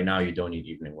 because right now you don't need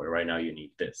evening wear. Right now you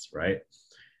need this, right?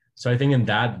 So I think in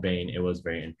that vein, it was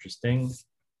very interesting.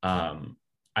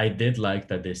 I did like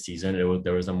that this season,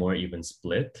 there was a more even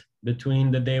split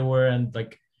between the day wear and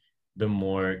like the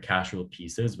more casual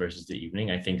pieces versus the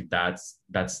evening. I think that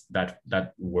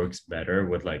works better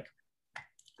with like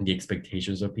the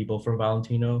expectations of people from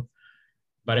Valentino.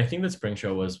 But I think the spring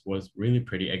show was really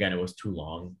pretty. Again, it was too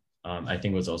long. I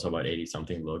think it was also about 80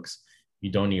 something looks.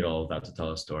 You don't need all of that to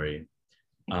tell a story.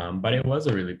 But it was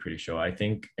a really pretty show. I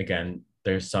think, again,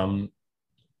 there's some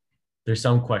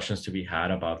questions to be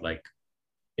had about like,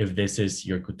 if this is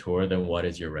your couture, then what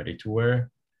is your ready to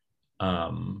wear?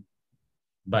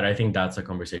 But I think that's a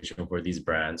conversation for these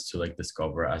brands to like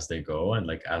discover as they go, and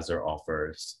like as their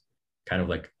offers kind of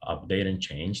like update and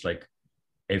change. Like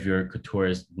if your couture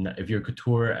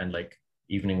and like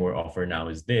evening wear offer now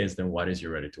is this, then what is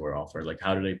your ready to wear offer? Like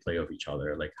how do they play off each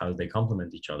other? Like how do they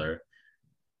complement each other?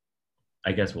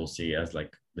 I guess we'll see as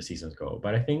like the seasons go.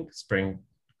 But I think spring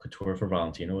couture for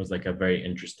Valentino was like a very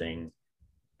interesting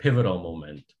pivotal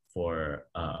moment for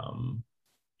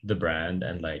the brand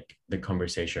and like the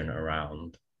conversation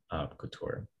around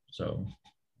couture. So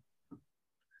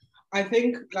I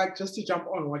think like just to jump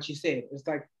on what you said, it's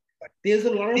like there's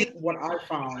a lot of what I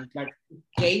found like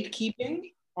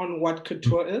gatekeeping on what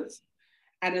couture is,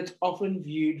 and it's often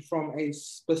viewed from a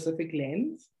specific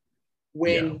lens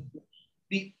when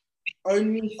the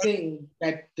only thing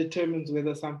that determines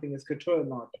whether something is couture or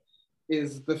not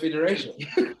is the federation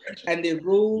and their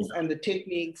rules and the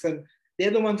techniques, and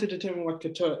they're the ones who determine what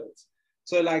couture is.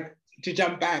 So like to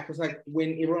jump back, it's like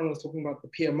when everyone was talking about the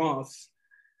Pierre Moss,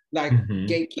 like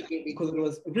gatekeeping, because it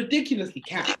was ridiculously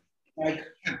capped. Like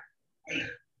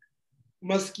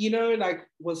Moschino like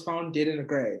was found dead in a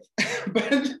grave,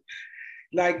 but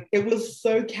like it was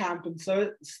so camp and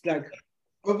so like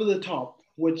over the top,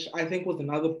 which I think was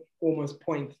another almost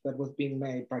point that was being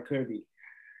made by Kirby.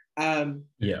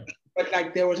 But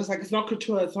like they were just like, it's not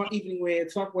couture, it's not evening wear,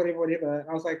 it's not whatever. And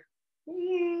I was like,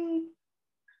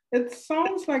 it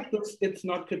sounds like this. It's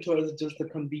not couture, it's just a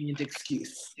convenient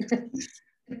excuse.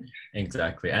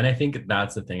 Exactly. And I think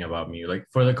that's the thing about me. Like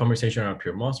for the conversation around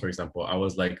Pure Moss, for example, I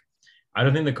was like, I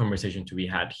don't think the conversation to be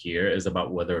had here is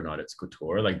about whether or not it's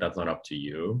couture. Like that's not up to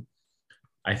you.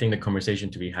 I think the conversation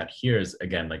to be had here is,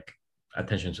 again, like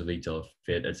attention to detail,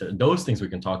 fit. It's those things we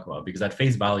can talk about, because at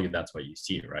face value, that's what you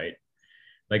see, right?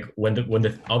 Like when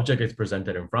the object is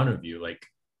presented in front of you, like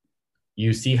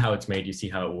you see how it's made, you see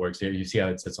how it works, you see how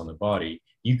it sits on the body,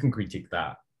 you can critique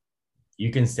that.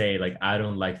 You can say like, I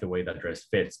don't like the way that dress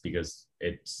fits because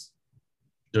it's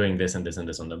doing this and this and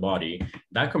this on the body.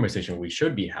 That conversation we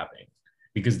should be having,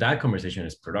 because that conversation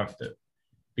is productive.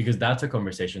 Because that's a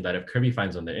conversation that if Kirby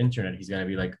finds on the internet, he's going to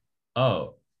be like,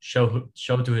 oh, show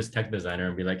to his tech designer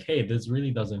and be like, hey, this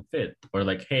really doesn't fit. Or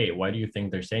like, hey, why do you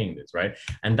think they're saying this, right?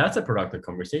 And that's a productive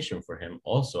conversation for him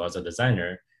also as a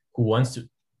designer who wants to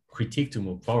critique to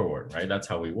move forward, right? That's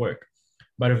how we work.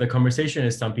 But if the conversation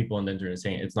is some people on the internet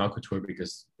saying it's not couture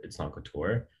because it's not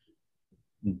couture,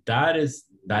 that is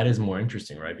more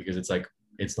interesting, right? Because it's like,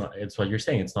 it's what you're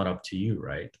saying, it's not up to you,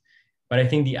 right? But I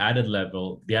think the added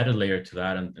layer to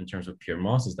that in terms of Pierre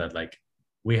Moss is that like,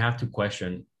 we have to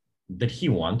question, did he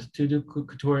want to do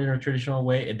couture in a traditional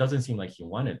way? It doesn't seem like he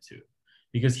wanted to.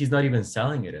 because he's not even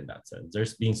selling it in that sense. They're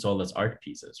being sold as art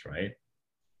pieces, right?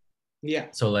 Yeah.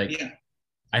 So like,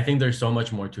 I think there's so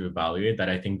much more to evaluate that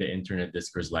I think the internet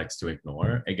discourse likes to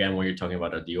ignore. Again, when you're talking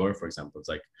about a Dior, for example, it's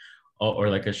like, oh, or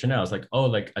like a Chanel, it's like, oh,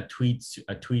 like a tweet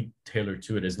tailored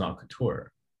to it is not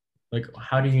couture. Like,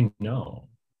 how do you know?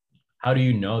 How do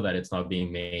you know that it's not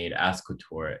being made as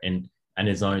couture and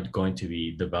it's not going to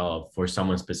be developed for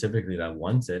someone specifically that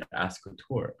wants it as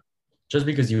couture? Just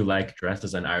because you like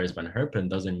dresses and Iris Van Herpen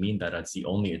doesn't mean that that's the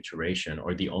only iteration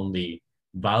or the only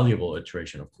valuable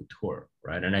iteration of couture,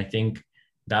 right? And I think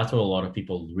that's what a lot of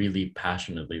people really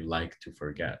passionately like to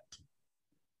forget.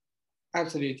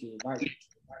 Absolutely. Like,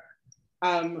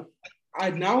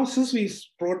 I now, since we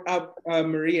brought up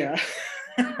Maria,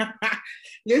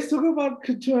 let's talk about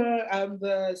couture,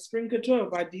 the spring couture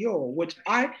by Dior, which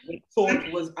I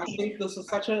thought was, I think this was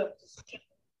such a,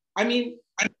 I mean,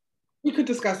 we could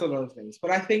discuss a lot of things,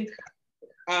 but I think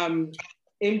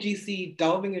MGC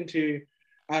delving into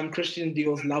Christian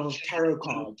Dior's love of tarot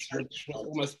cards, which was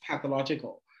almost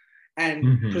pathological,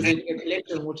 and presenting a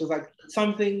collection, which is like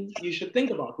something you should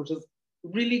think about, which is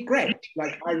really great.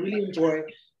 Like, I really enjoy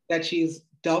that she's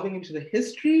delving into the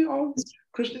history of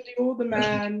Christian Dior, the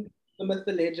man, the myth,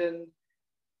 the legend.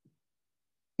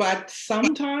 But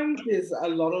sometimes there's a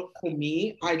lot of, for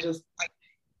me, I just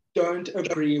don't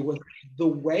agree with the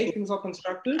way things are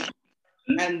constructed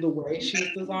and the way she's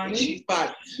designing.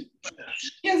 But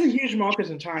she has a huge market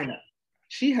in China.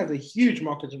 She has a huge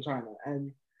market in China,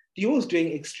 and Dior is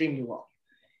doing extremely well.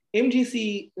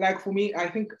 MGC, like for me, I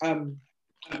think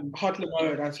Hot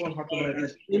Mode, I saw on Hot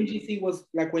Mode, MGC was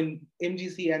like when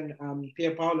MGC and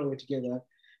Pier Paolo were together.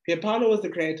 Pier Paolo was the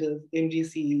creative,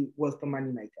 MGC was the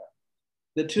moneymaker.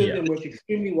 The two of them worked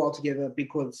extremely well together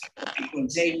because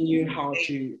they knew how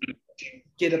to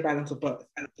get a balance of both.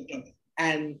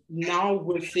 And now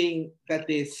we're seeing that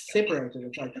they're separated.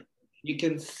 It's like you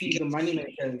can see the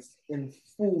moneymakers in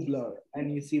full blow,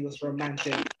 and you see this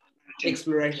romantic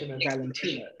exploration of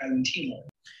Valentino.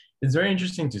 It's very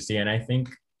interesting to see, and I think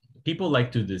people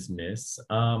like to dismiss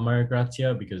Maria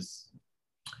Grazia because,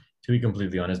 to be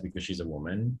completely honest, because she's a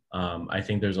woman. I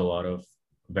think there's a lot of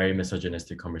very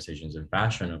misogynistic conversations in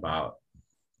fashion about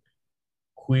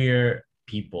queer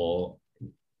people,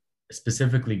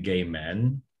 specifically gay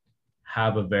men,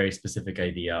 have a very specific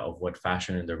idea of what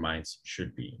fashion in their minds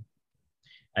should be.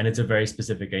 And it's a very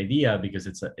specific idea because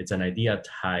it's an idea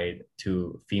tied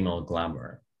to female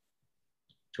glamour,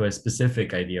 to a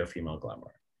specific idea of female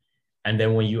glamour. And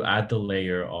then when you add the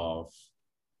layer of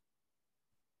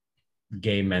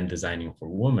gay men designing for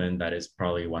women, that is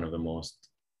probably one of the most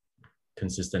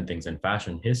consistent things in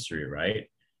fashion history, right?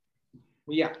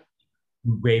 Yeah.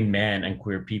 Gay men and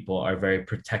queer people are very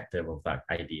protective of that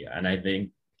idea. And I think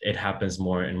it happens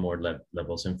more and more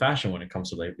levels in fashion when it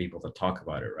comes to like people that talk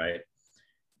about it, right?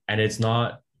 And it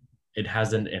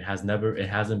hasn't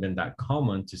been that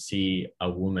common to see a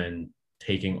woman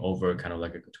taking over kind of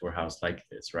like a couture house like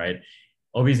this, right?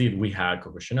 Obviously, we had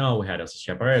Coco Chanel, we had Elsa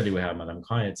Schiaparelli, we had Madame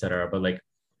Kanye, etc. But like,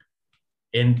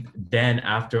 then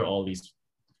after all these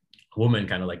women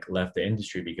kind of like left the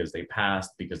industry because they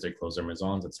passed, because they closed their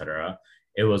maisons, etc.,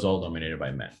 it was all dominated by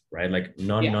men, right? Like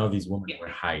none of these women were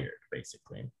hired,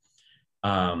 basically.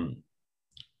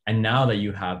 And now that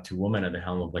you have two women at the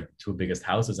helm of like the two biggest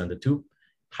houses and the two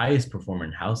highest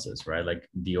performing houses, right? Like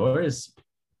Dior is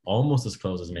almost as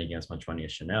close as making as much money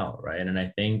as Chanel, right? And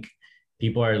I think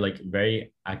people are like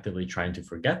very actively trying to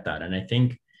forget that. And I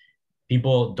think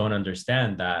people don't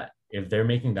understand that if they're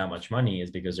making that much money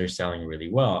is because they're selling really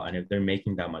well. And if they're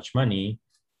making that much money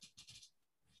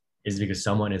is because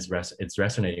someone it's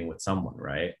resonating with someone,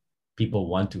 right? People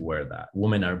want to wear that.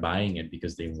 Women are buying it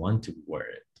because they want to wear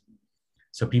it.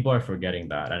 So people are forgetting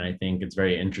that. And I think it's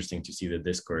very interesting to see the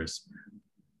discourse.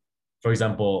 For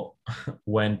example,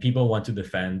 when people want to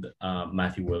defend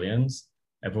Matthew Williams,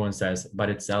 everyone says, but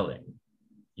it's selling,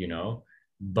 you know?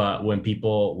 But when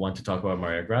people want to talk about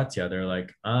Maria Grazia, they're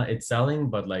like, it's selling,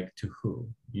 but like to who,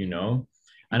 you know?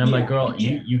 And I'm like, girl,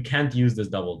 you can't use this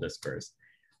double discourse.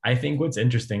 I think what's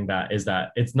interesting is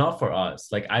that it's not for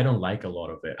us. Like, I don't like a lot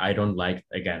of it. I don't like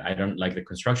the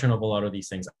construction of a lot of these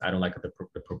things. I don't like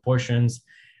the proportions.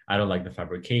 I don't like the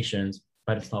fabrications,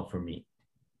 but it's not for me,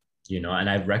 you know? And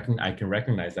I can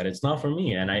recognize that it's not for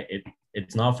me. And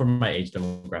it's not for my age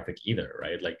demographic either,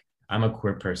 right? Like, I'm a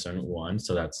queer person, one,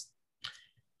 so that's,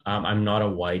 I'm not a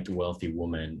white, wealthy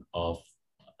woman of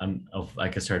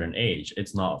like a certain age.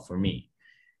 It's not for me.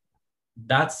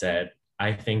 That said,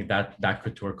 I think that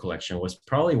couture collection was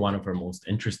probably one of her most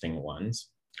interesting ones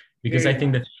because I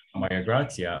think that Maria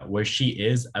Grazia, where she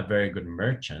is a very good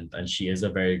merchant and she's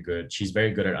very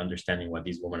good at understanding what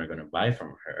these women are going to buy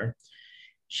from her.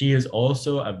 She is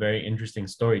also a very interesting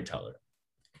storyteller.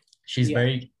 She's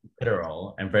very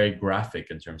literal and very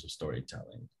graphic in terms of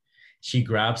storytelling. She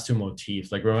grabs to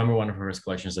motifs. Like, remember one of her first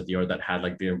collections at Dior that had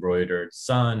like the embroidered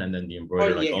sun and then the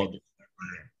embroidered all the...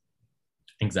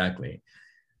 Exactly.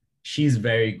 She's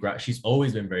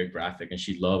always been very graphic and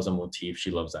she loves a motif.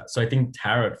 She loves that. So I think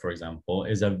Tarot, for example,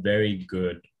 is a very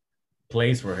good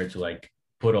place for her to like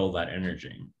put all that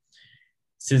energy.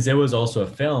 Since it was also a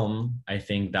film, I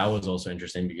think that was also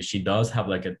interesting because she does have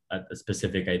like a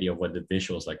specific idea of what the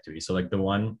visuals like to be. So like the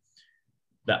one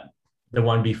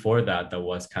before that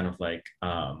was kind of like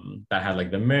that had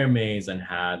like the mermaids and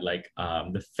had like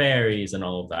the fairies and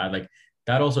all of that. Like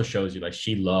that also shows you like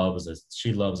she loves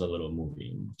a little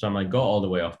movie. So I'm like, go all the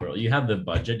way off, girl. You have the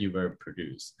budget, you better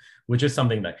produce, which is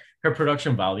something that her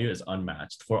production value is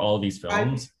unmatched for all these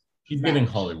films. She's giving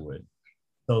Hollywood.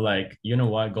 So like, you know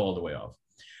what, go all the way off.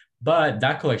 But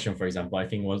that collection, for example, I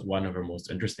think was one of her most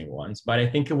interesting ones. But I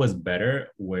think it was better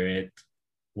where it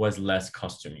was less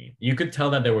costumey. You could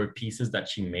tell that there were pieces that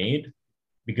she made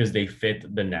because they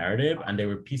fit the narrative, and there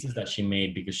were pieces that she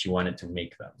made because she wanted to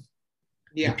make them.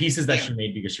 The pieces that she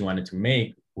made because she wanted to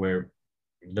make were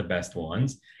the best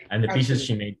ones. And the pieces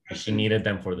she made because she needed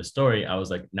them for the story, I was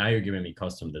like, now you're giving me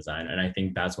costume design. And I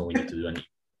think that's when we need to do a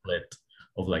split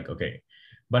of like, okay.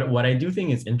 But what I do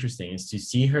think is interesting is to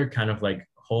see her kind of like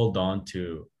hold on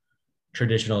to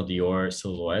traditional Dior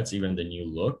silhouettes, even the new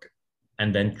look,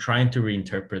 and then trying to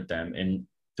reinterpret them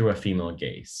through a female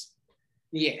gaze.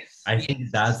 Yes. I think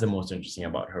that's the most interesting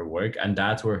about her work, and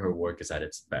that's where her work is at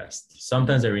its best.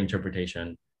 Sometimes the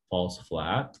reinterpretation falls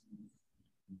flat,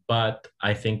 but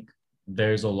I think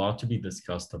there's a lot to be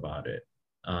discussed about it.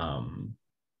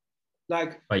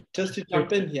 Just to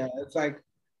jump in here, it's like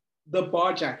the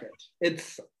bar jacket.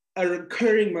 It's a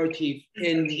recurring motif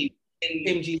in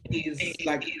MGC's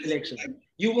like collection.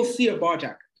 You will see a bar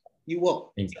jacket. You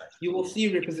will. Exactly. You will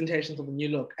see representations of a new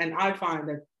look. And I find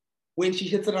that when she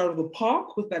hits it out of the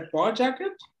park with that bar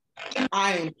jacket,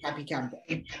 I am happy camper.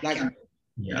 Like,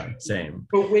 yeah, same.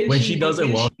 But when she does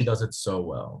it well, she does it so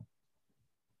well.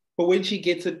 But when she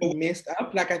gets it messed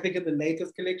up, like I think in the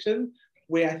latest collection,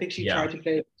 where I think she tried to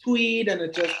play tweed and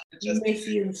it just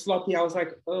messy and sloppy, I was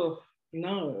like, oh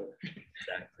no.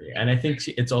 Exactly. And I think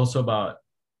it's also about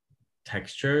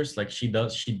textures. Like she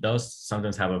does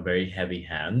sometimes have a very heavy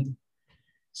hand.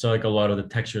 So like a lot of the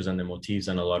textures and the motifs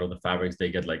and a lot of the fabrics,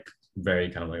 they get like very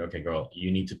kind of like, okay, girl,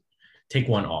 you need to take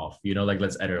one off, you know, like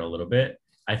let's edit a little bit.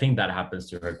 I think that happens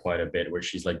to her quite a bit where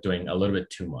she's like doing a little bit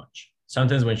too much.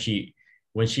 Sometimes when she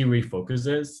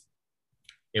refocuses,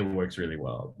 it works really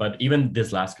well. But even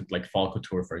this last like fall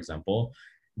couture, for example,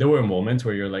 there were moments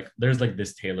where you're like, there's like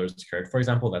this tailored skirt, for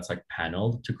example, that's like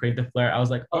paneled to create the flare. I was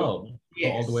like, oh,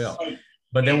 yes, go all the way up.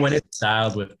 But then when it's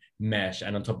styled with mesh,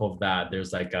 and on top of that,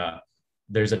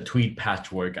 there's a tweed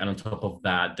patchwork, and on top of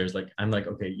that, there's like, I'm like,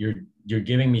 okay, you're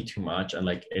giving me too much, and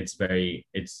like it's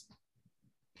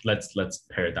let's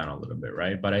pare it down a little bit,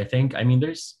 right? But I think, I mean,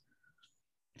 it's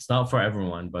not for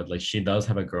everyone, but like she does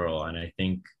have a girl, and I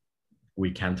think we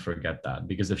can't forget that,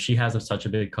 because if she has such a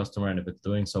big customer and if it's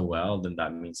doing so well, then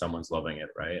that means someone's loving it,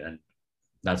 right? And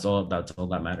that's all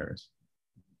that matters.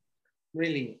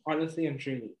 Really, honestly and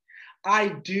truly. I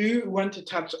do want to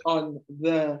touch on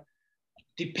the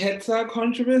Di Pezza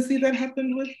controversy that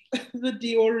happened with the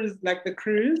Dior, like the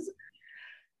cruise,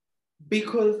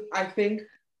 because I think,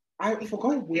 I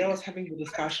forgot where I was having the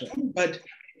discussion, but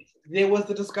there was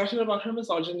the discussion about her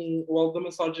misogyny, well, the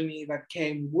misogyny that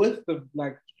came with the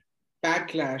like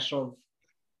backlash of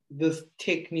this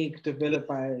technique developed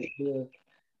by the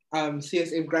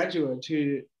CSM graduate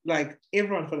who like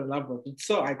everyone fell in love with. It's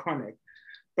so iconic.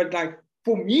 But like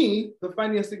for me, the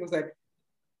funniest thing was like,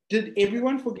 did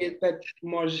everyone forget that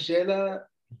Margiela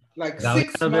like that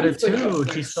 6 months ago?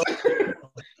 She saw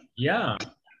yeah.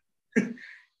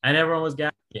 And everyone was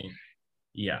gagging.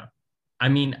 Yeah. I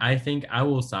mean, I think I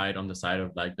will side on the side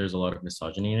of like there's a lot of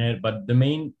misogyny in it, but the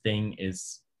main thing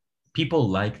is people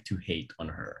like to hate on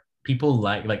her. People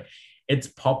like it's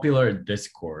popular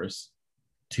discourse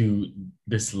to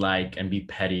dislike and be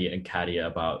petty and catty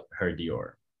about her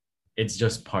Dior. It's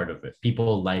just part of it.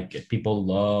 People like it. People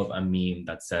love a meme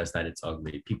that says that it's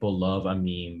ugly. People love a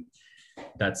meme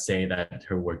that say that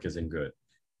her work isn't good.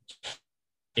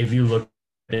 If you look at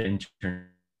the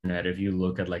internet, if you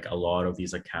look at like a lot of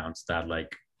these accounts that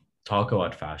like talk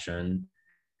about fashion,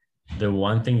 the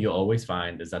one thing you'll always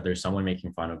find is that there's someone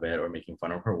making fun of it or making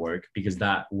fun of her work, because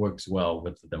that works well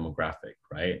with the demographic,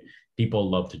 right?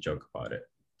 People love to joke about it.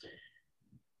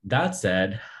 That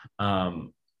said,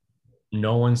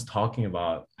 no one's talking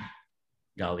about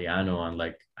Galliano and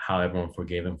like how everyone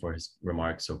forgave him for his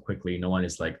remarks so quickly. No one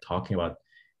is like talking about,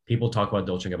 people talk about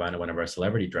Dolce & Gabbana whenever a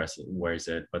celebrity wears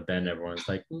it, but then everyone's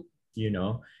like, you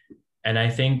know. And I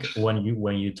think when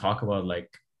you talk about like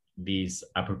these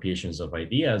appropriations of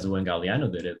ideas, when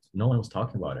Galliano did it, no one was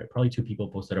talking about it. Probably 2 people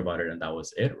posted about it and that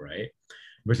was it, right?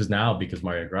 Versus now, because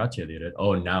Maria Grazia did it,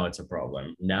 oh, now it's a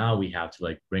problem. Now we have to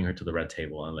like bring her to the red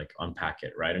table and like unpack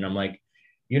it, right? And I'm like,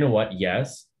 you know what?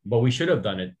 Yes, but we should have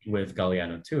done it with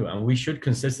Galliano too. And we should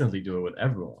consistently do it with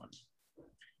everyone.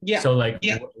 Yeah. So like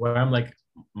where I'm like,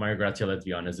 Maria Grazia, let's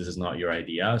be honest, this is not your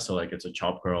idea. So like it's a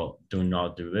chop girl, do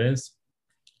not do this.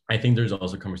 I think there's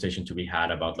also a conversation to be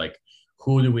had about like,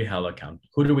 who do we hold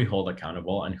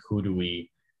accountable and who do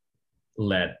we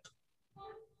let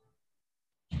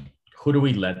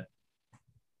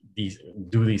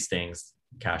these things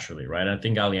casually, right? I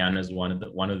think Galliano is one of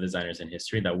the designers in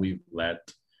history that we've let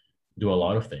do a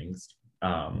lot of things,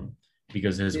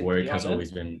 because his work has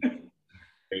always been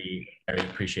very, very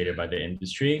appreciated by the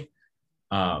industry.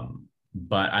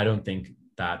 But I don't think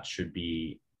that should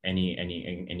be any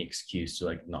excuse to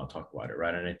like not talk about it,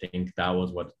 right? And I think that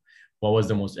was what was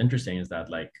the most interesting, is that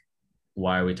like,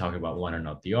 why are we talking about one and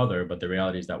not the other? But the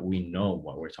reality is that we know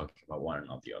what we're talking about, one and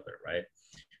not the other, right?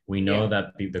 We know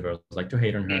that the girls like to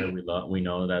hate on her. We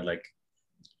know that like,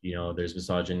 you know, there's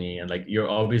misogyny, and like you're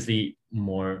obviously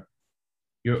more,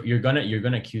 you're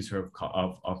gonna accuse her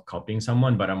of copying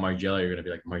someone, but on Margiela you're gonna be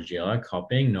like, Margiela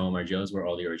copying? No, Margiela is where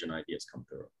all the original ideas come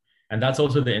through. And that's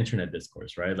also the internet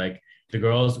discourse, right? Like the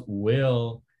girls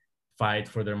will fight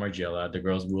for their Margiela, the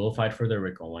girls will fight for their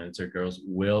Rick Owens, the girls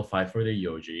will fight for their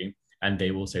Yohji, and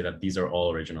they will say that these are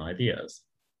all original ideas.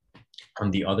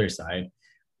 On the other side,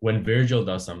 when Virgil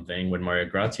does something, when Maria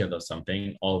Grazia does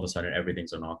something, all of a sudden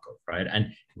everything's a knockoff, right?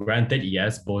 And granted,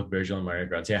 yes, both Virgil and Maria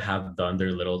Grazia have done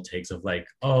their little takes of like,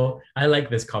 oh, I like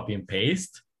this copy and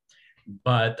paste.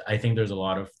 But I think there's a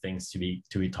lot of things to be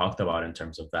talked about in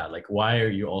terms of that. Like, why are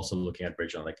you also looking at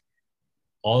Virgil? Like,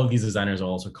 all of these designers are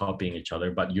also copying each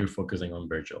other, but you're focusing on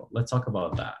Virgil. Let's talk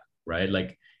about that, right?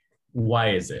 Like,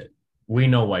 why is it? We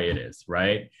know why it is,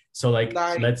 right? So like,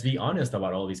 let's be honest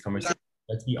about all these conversations.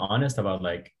 Let's be honest about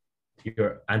like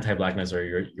your anti-blackness or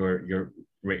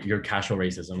your casual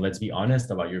racism. Let's be honest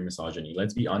about your misogyny.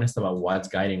 Let's be honest about what's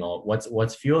guiding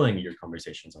what's fueling your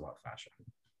conversations about fashion.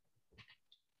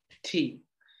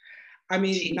 I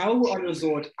mean, now we're on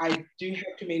resort, I do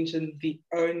have to mention the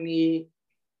only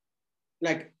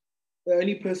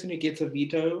person who gets a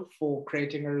veto for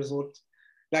creating a resort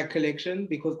like collection,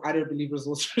 because I don't believe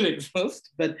resorts really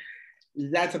exist, but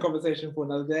that's a conversation for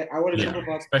another day. I want to talk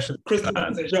about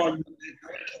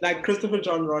Christopher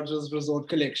John Rogers' resort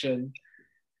collection.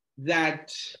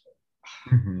 That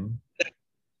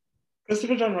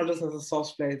Christopher John Rogers has a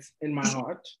soft place in my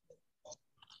heart.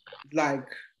 Like,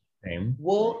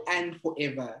 will and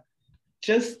forever.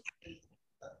 Just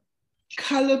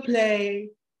color play,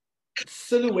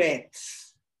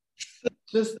 silhouettes,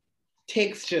 just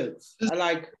textures.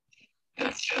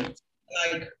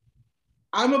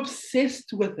 I'm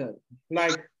obsessed with it.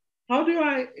 Like, how do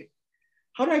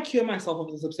I cure myself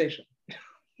of this obsession?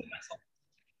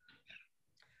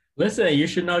 Listen, you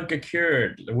should not get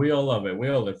cured. We all love it. We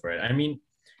all live for it. I mean,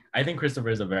 I think Christopher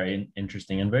is a very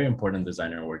interesting and very important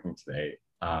designer working today.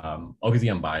 Obviously,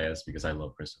 I'm biased because I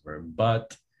love Christopher,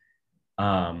 but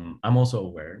I'm also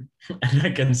aware, and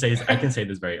I can say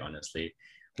this very honestly.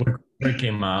 When Christopher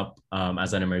came up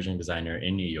as an emerging designer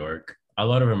in New York, a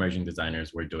lot of emerging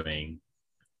designers were doing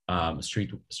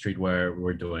streetwear.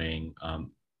 Were doing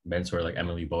menswear, like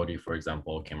Emily Bodie, for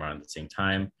example, came around at the same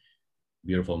time.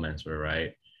 Beautiful menswear,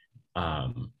 right?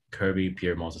 Kirby,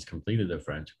 Pierre Moss is completely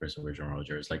different to Christopher John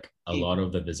Rogers. Like a lot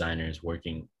of the designers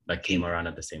working that came around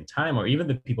at the same time, or even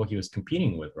the people he was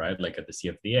competing with, right? Like at the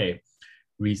CFDA,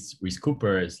 Reese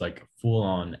Cooper is like full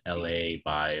on LA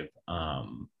vibe,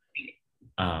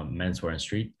 menswear and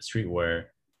streetwear.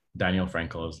 Daniel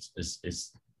Frankel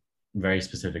is very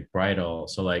specific bridal.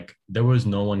 So like there was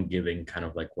no one giving kind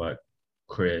of like what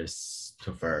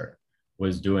Christopher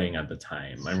was doing at the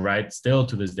time. And right, still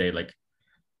to this day, like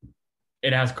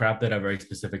it has crafted a very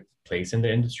specific place in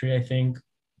the industry, I think.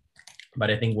 But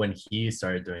I think when he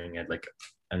started doing it, like,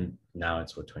 and now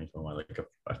it's what, 2021, like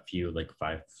a few, like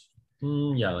 5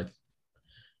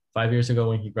 years ago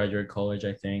when he graduated college,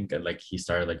 I think, and like he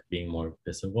started like being more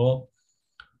visible.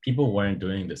 People weren't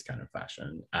doing this kind of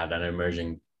fashion at an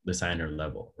emerging designer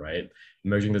level, right?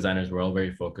 Emerging designers were all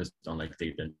very focused on like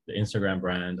the Instagram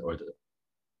brand or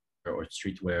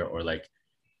streetwear or like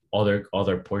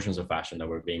other portions of fashion that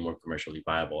were being more commercially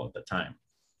viable at the time.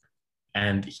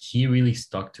 And he really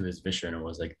stuck to his vision and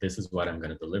was like, this is what I'm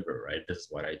going to deliver, right? This is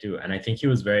what I do. And I think he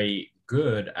was very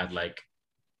good at like,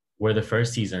 where the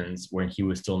first seasons when he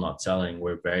was still not selling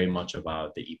were very much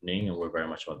about the evening and were very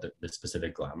much about the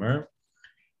specific glamour.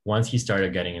 Once he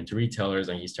started getting into retailers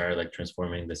and he started like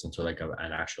transforming this into like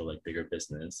an actual like bigger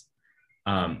business,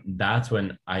 that's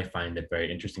when I find it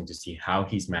very interesting to see how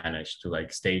he's managed to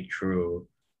like stay true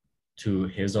to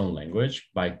his own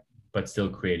language but still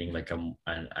creating like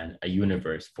a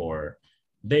universe for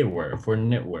for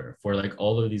knitwear, for like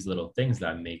all of these little things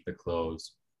that make the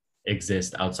clothes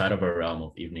exist outside of a realm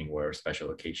of evening wear or special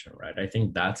occasion, right? I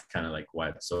think that's kind of like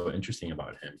what's so interesting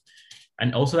about him.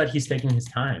 And also that he's taking his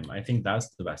time. I think that's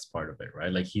the best part of it,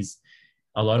 right? Like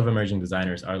a lot of emerging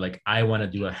designers are like, I want to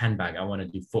do a handbag, I want to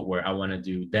do footwear, I want to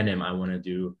do denim, I want to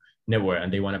do knitwear,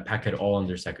 and they want to pack it all in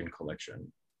their second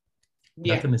collection.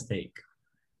 That's a mistake.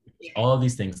 All of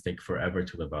these things take forever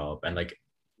to develop. And like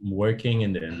working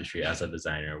in the industry as a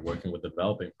designer, working with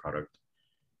developing product,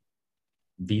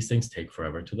 these things take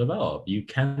forever to develop. You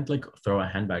can't like throw a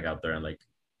handbag out there and like,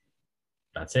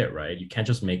 that's it, right? You can't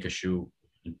just make a shoe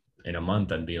in a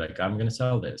month and be like, I'm going to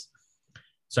sell this.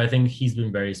 So I think he's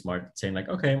been very smart saying like,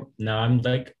 okay, now I'm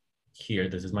like here,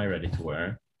 this is my ready to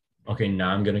wear. Okay, now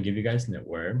I'm going to give you guys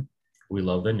knitwear. We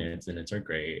love the knits, the knits are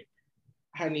great.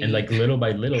 Honey. And like little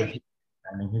by little, he's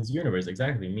expanding his universe.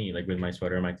 Exactly me, like with my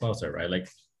sweater in my closet, right? Like,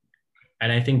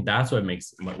 and I think that's what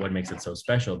makes it so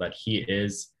special, that he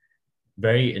is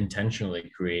very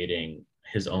intentionally creating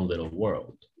his own little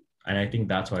world. And I think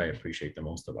that's what I appreciate the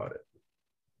most about it.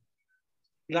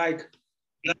 Like,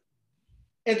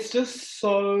 it's just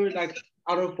so like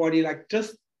out of body. Like,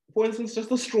 just for instance, just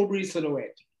the strawberry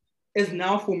silhouette is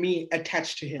now for me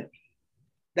attached to him.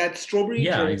 That strawberry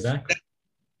dress, exactly.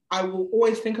 I will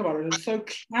always think about it. It's so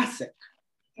classic.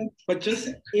 But just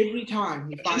every time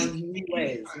he finds new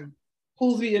ways and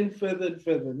pulls me in further and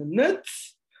further. The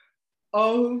knits,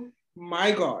 oh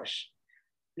my gosh.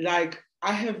 Like,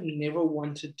 I have never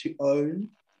wanted to own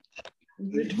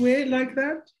knitwear like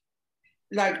that.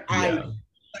 Like,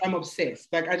 I'm obsessed.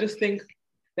 Like, I just think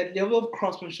that level of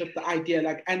craftsmanship, the idea,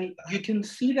 like, and you can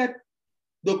see that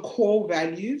the core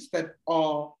values that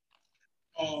are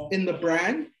in the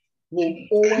brand will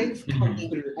always come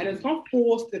through. And it's not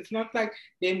forced. It's not like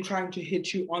them trying to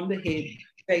hit you on the head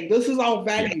saying, this is our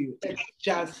value. It's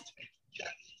just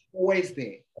always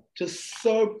there. Just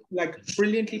so like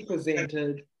brilliantly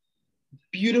presented,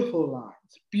 beautiful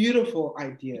lines, beautiful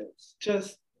ideas.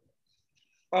 Just,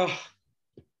 I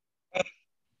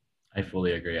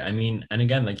fully agree. I mean, and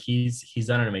again, like he's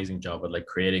done an amazing job at like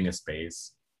creating a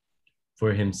space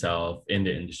for himself in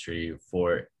the industry,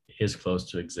 for his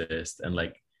clothes to exist. And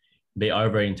like, they are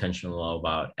very intentional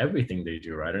about everything they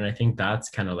do, right? And I think that's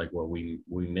kind of like what we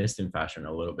missed in fashion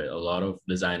a little bit. A lot of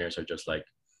designers are just like,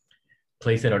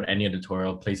 place it on any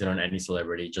editorial, place it on any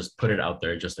celebrity, just put it out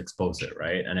there, just expose it,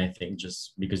 right? And I think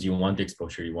just because you want the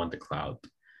exposure, you want the clout.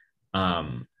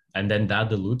 And then that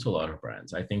dilutes a lot of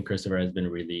brands. I think Christopher and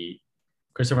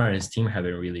his team have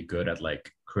been really good at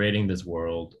like creating this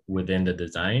world within the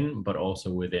design, but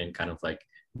also within kind of like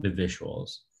the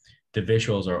visuals. The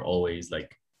visuals are always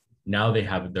like, now they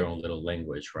have their own little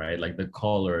language, right? Like the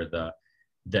color, the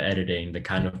editing, the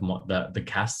kind of the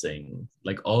casting,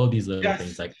 like all of these little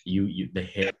things, like you the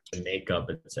hair, the makeup,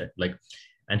 it's like,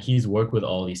 and he's worked with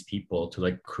all these people to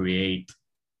like create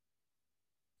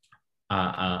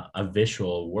a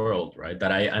visual world, right?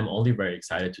 That I'm only very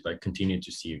excited to like continue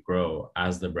to see it grow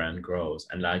as the brand grows,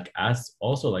 and like as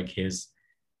also like his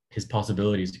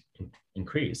possibilities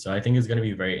increase. So I think it's going to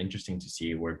be very interesting to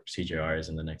see where CJR is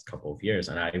in the next couple of years,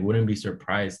 and I wouldn't be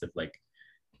surprised if like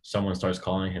someone starts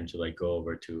calling him to like go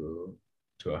over to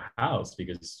a house,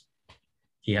 because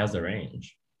he has the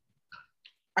range.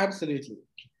 Absolutely.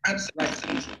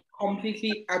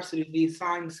 Completely, absolutely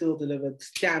signed, sealed, delivered,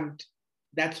 stamped.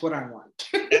 That's what I want.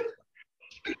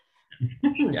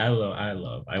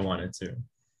 I want it too.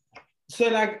 So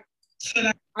like,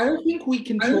 I don't think we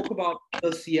can talk about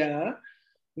this year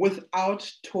without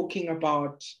talking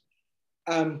about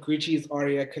Gucci's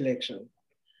Aria collection.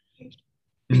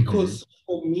 Because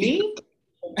for me,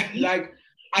 like,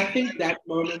 I think that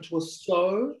moment was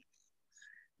so,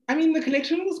 I mean, the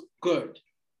collection was good,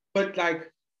 but like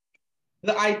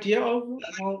the idea of,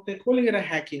 well, they're calling it a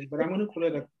hacking, but I'm going to call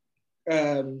it a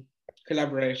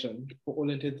collaboration for all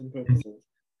intents and purposes.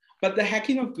 But the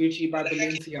hacking of Gucci by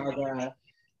Balenciaga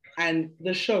and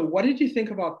the show, what did you think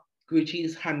about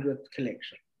Gucci's 100th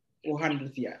collection or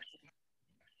 100th year?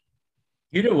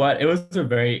 You know what? It was a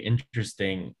very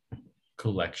interesting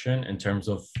collection in terms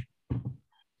of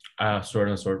a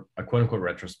quote unquote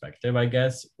retrospective, I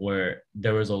guess, where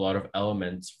there was a lot of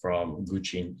elements from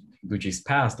Gucci's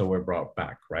past that were brought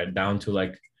back, right? Down to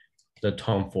like the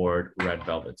Tom Ford red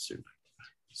velvet suit.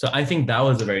 So I think that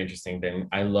was a very interesting thing.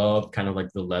 I love kind of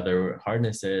like the leather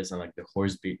harnesses and like the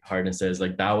horse beat harnesses.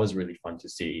 Like that was really fun to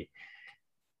see.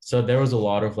 So there was a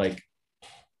lot of like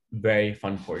very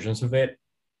fun portions of it.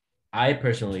 I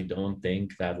personally don't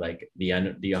think that like the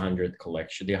 100th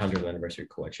collection, the 100th anniversary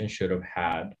collection should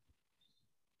have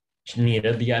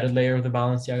needed the added layer of the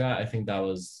Balenciaga. I think that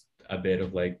was a bit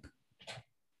of like,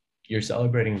 you're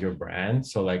celebrating your brand,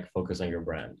 so like focus on your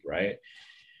brand, right?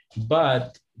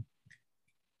 But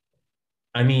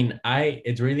I mean,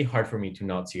 it's really hard for me to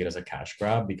not see it as a cash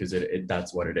grab because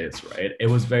that's what it is, right? It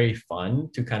was very fun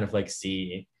to kind of like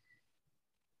see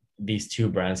these two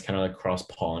brands kind of like cross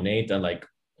pollinate and like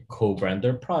co-brand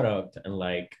their product and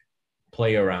like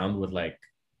play around with like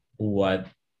what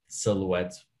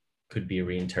silhouettes could be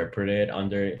reinterpreted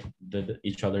under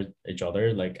each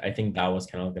other. Like I think that was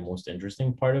kind of the most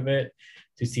interesting part of it,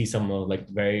 to see some of like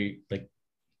very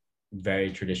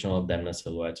traditional Demna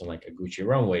silhouettes on like a Gucci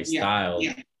runway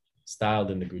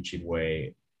styled in the Gucci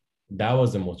way. That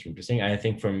was the most interesting. I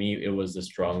think for me it was the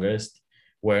strongest,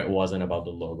 where it wasn't about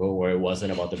the logo, where it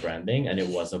wasn't about the branding, and it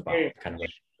was about kind of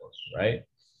like, right?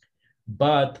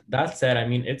 But that said, I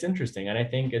mean, it's interesting. And I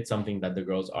think it's something that the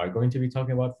girls are going to be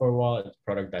talking about for a while. It's a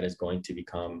product that is going to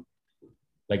become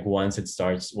like, once it's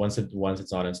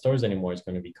not in stores anymore, it's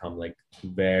going to become like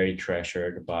very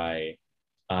treasured by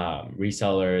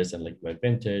resellers and like by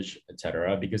vintage,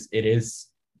 etc. Because it's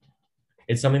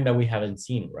something that we haven't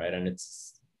seen, right? And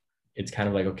it's kind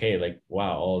of like, okay, like,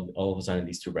 wow, all of a sudden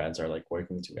these two brands are like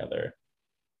working together.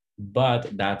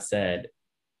 But that said,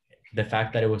 the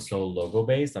fact that it was so logo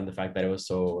based and the fact that it was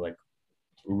so like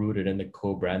rooted in the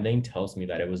co-branding tells me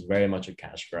that it was very much a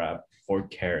cash grab for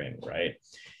Kering, right?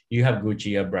 You have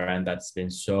Gucci, a brand that's been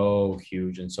so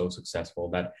huge and so successful,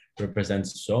 that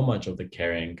represents so much of the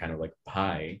Kering kind of like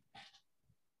pie,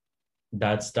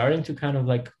 that's starting to kind of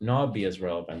like not be as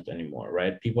relevant anymore,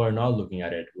 right? People are not looking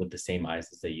at it with the same eyes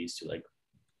as they used to like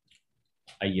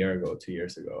a year ago, 2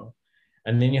 years ago.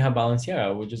 And then you have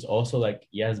Balenciaga, which is also like,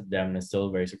 yes, Demna is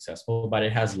still very successful, but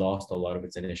it has lost a lot of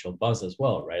its initial buzz as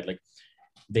well, right? Like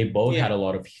they both had a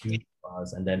lot of huge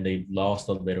buzz, and then they lost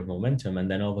a bit of momentum. And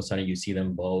then all of a sudden you see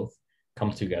them both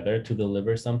come together to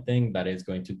deliver something that is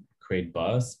going to create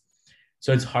buzz.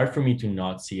 So it's hard for me to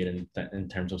not see it in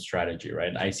terms of strategy,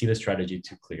 right? I see the strategy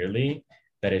too clearly,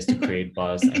 that is to create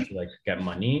buzz and to like get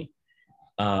money.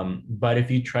 But if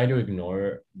you try to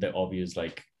ignore the obvious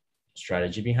like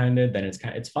strategy behind it, then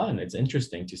it's fun. It's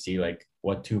interesting to see like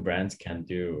what two brands can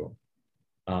do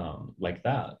like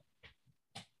that.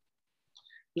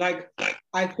 Like,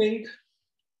 I think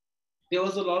there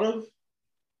was a lot of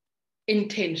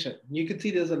intention. You could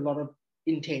see there's a lot of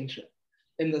intention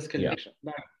in this collection.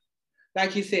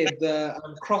 Like you said, the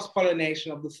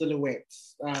cross-pollination of the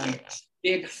silhouettes.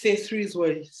 The accessories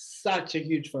were such a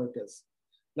huge focus.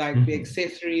 Like the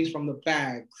accessories from the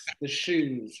bags, the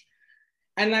shoes.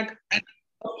 And like a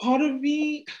part of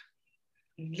me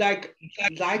likes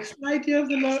the idea of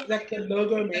the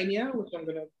logo mania, which I'm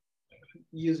gonna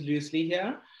use loosely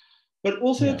here. But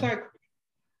also it's like,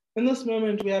 in this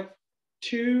moment we have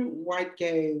two white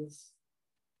gays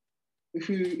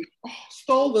who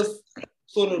stole this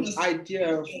sort of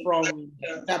idea from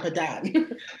Dapper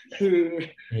Dan, who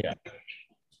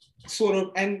sort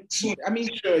of, and I mean,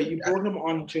 sure, you brought him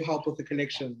on to help with the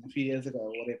collection a few years ago or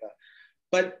whatever,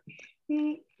 but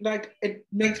like it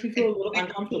makes me feel a little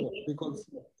uncomfortable because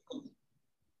like,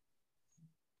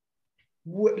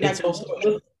 it's also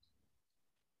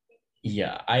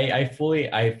I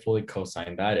fully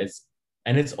co-sign that.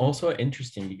 It's also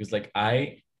interesting because like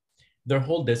their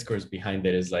whole discourse behind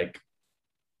it is like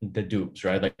the dupes,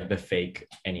 right? Like the fake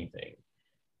anything.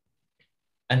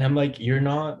 And I'm like, you're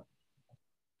not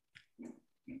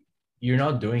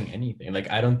doing anything. Like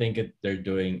I don't think they're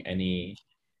doing any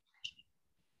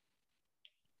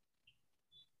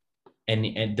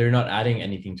and they're not adding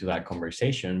anything to that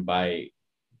conversation by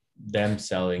them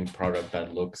selling product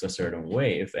that looks a certain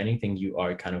way. If anything, you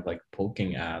are kind of like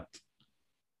poking at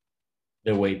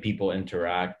the way people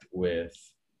interact with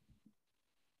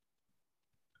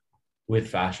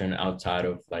fashion outside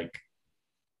of like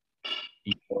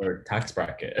your tax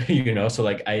bracket, you know? So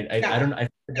like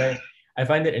I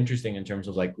find it interesting in terms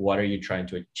of like, what are you trying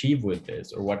to achieve with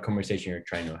this, or what conversation you're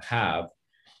trying to have,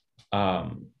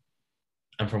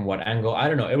 and from what angle. I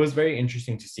don't know. It was very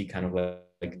interesting to see kind of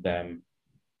like them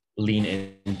lean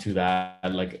into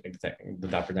that, like the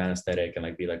Dapper Dan aesthetic, and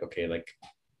like be like, okay, like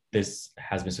this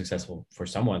has been successful for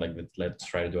someone, like let's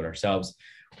try to do it ourselves,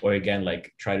 or again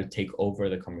like try to take over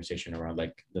the conversation around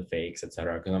like the fakes,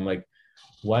 etc. Because I'm like,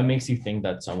 what makes you think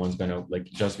that someone's gonna, like,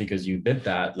 just because you did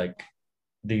that, like,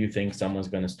 do you think someone's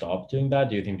gonna stop doing that?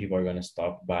 Do you think people are gonna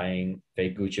stop buying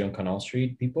fake Gucci on Canal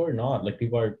Street? People are not. Like,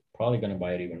 people are probably gonna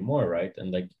buy it even more, right?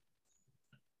 And like,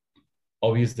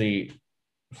 obviously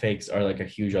fakes are like a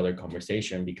huge other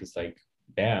conversation, because like,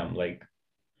 damn, like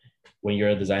when you're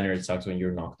a designer, it sucks when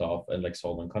you're knocked off and like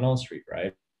sold on Canal Street,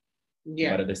 right?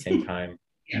 Yeah. But at the same time,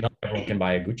 not everyone can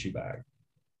buy a Gucci bag,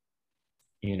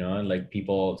 you know. And like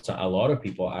people, so a lot of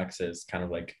people access kind of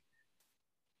like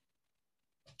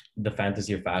the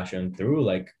fantasy of fashion through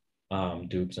like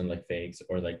dupes and like fakes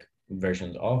or like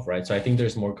versions of, right? So I think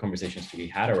there's more conversations to be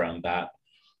had around that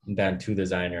than two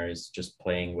designers just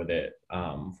playing with it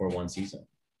for one season.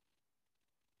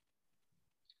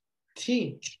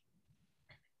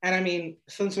 And I mean,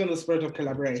 since we're in the spirit of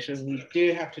collaboration, we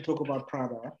do have to talk about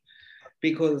Prada,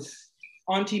 because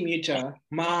Auntie Mucha,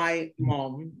 my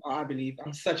mom, I believe,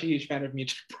 I'm such a huge fan of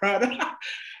Mucha Prada,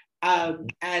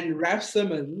 and Raf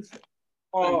Simons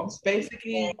are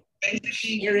basically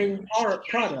sharing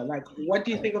Prada. Like, what do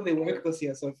you think of their work this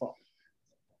year so far?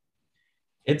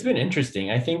 It's been interesting.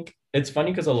 I think it's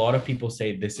funny because a lot of people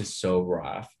say this is so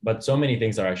Raf, but so many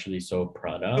things are actually so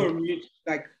Prada. So,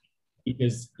 like,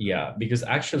 because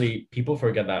actually people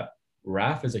forget that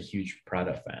Raf is a huge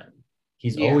Prada fan.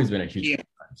 He's always been a huge fan.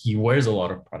 He wears a lot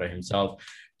of Prada himself.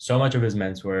 So much of his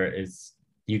menswear is,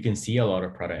 you can see a lot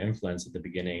of Prada influence at the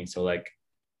beginning. So like,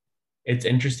 it's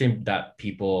interesting that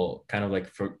people kind of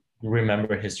like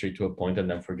remember history to a point and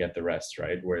then forget the rest,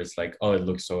 right? Where it's like, oh, it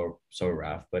looks so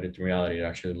Raf, but in reality, it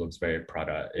actually looks very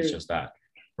Prada. It's just that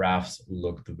Raf's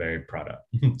looked very Prada.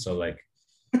 So like,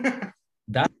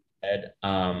 that said,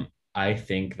 I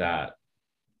think that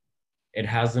it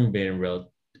hasn't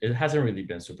really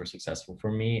been super successful for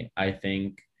me. I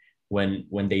think when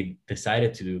they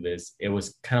decided to do this, it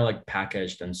was kind of like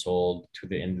packaged and sold to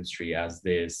the industry as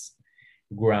this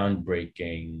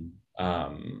groundbreaking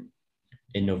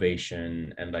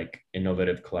innovation and like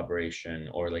innovative collaboration,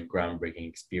 or like groundbreaking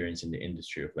experience in the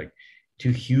industry of like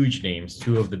two huge names,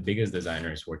 two of the biggest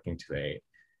designers working today,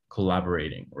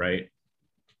 collaborating, right?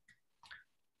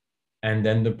 And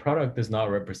then the product is not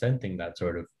representing that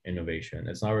sort of innovation.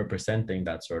 It's not representing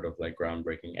that sort of like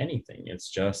groundbreaking anything. It's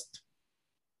just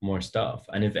more stuff.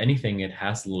 And if anything, it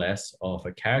has less of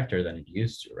a character than it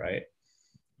used to, right?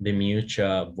 The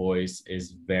Miuccia voice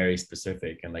is very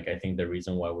specific. And like, I think the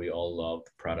reason why we all loved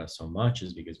Prada so much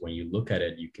is because when you look at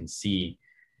it, you can see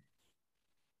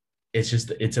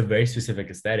it's a very specific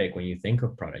aesthetic. When you think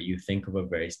of Prada, you think of a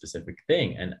very specific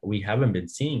thing. And we haven't been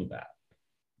seeing that,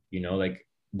 you know, like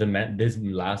this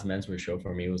last menswear show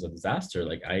for me was a disaster.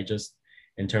 Like, I just,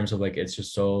 in terms of like, it's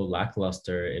just so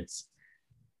lackluster. It's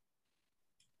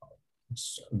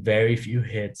very few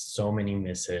hits, so many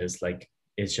misses. Like,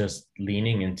 it's just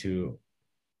leaning into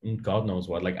God knows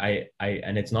what. Like, I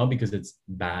and it's not because it's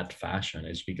bad fashion,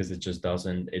 it's because it just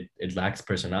doesn't, it lacks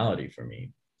personality for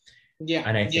me.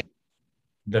 And I think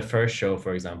the first show,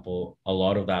 for example, a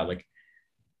lot of that, like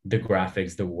the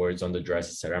graphics, the words on the dress,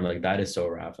 etc., I'm like, that is so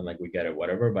Raf, and like, we get it,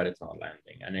 whatever, but it's not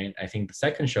landing. And I think the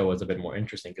second show was a bit more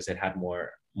interesting because it had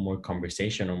more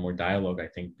conversation or more dialogue, I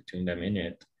think, between them in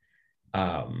it,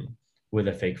 with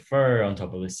a fake fur on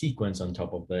top of the sequence, on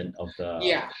top of the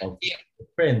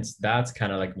prints. That's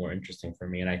kind of like more interesting for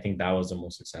me, and I think that was the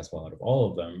most successful out of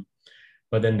all of them.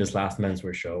 But then this last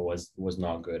menswear show was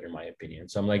not good, in my opinion.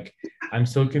 So I'm like, I'm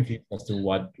still confused as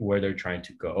to where they're trying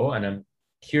to go, and I'm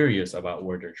curious about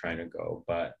where they're trying to go,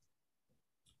 but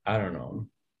I don't know.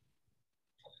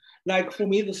 Like, for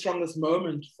me, the strongest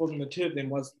moment from the two of them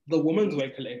was the women's wear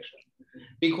collection,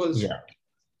 because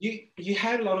you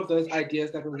had a lot of those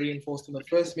ideas that were reinforced in the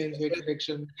first menswear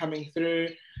collection coming through,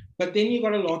 but then you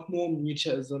got a lot more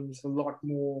Mutualisms, a lot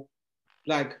more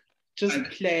like just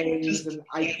plays and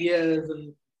ideas,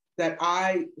 and that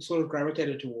I sort of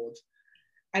gravitated towards.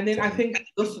 And then I think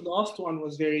this last one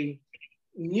was very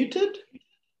muted.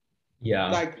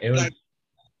 Yeah,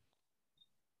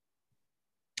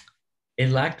 it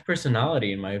lacked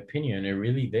personality, in my opinion. It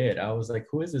really did. I was like,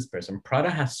 who is this person?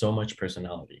 Prada has so much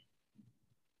personality.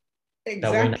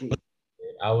 Exactly.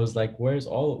 I was like, where's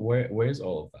all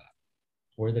of that?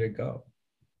 Where did it go?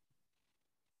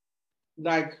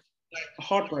 Like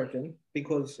heartbroken,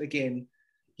 because again,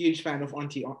 huge fan of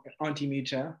Auntie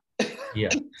Mucha. Yeah,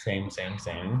 same.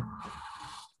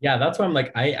 Yeah, that's why I'm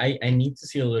like, I need to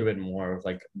see a little bit more of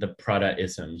like the Prada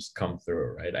isms come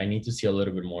through, right? I need to see a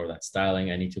little bit more of that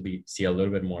styling. I need to see a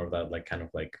little bit more of that, like, kind of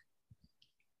like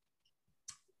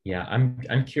Yeah,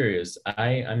 I'm curious.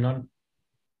 I'm not,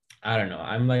 I don't know.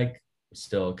 I'm like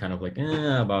still kind of like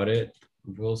about it.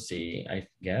 We'll see, I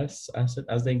guess,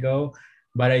 as they go.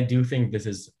 But I do think this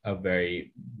is a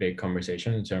very big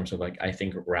conversation in terms of like I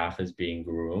think Raf is being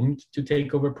groomed to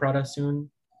take over Prada soon.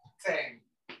 Same.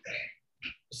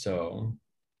 So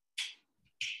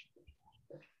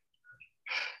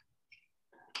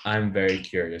I'm very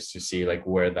curious to see like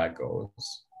where that goes.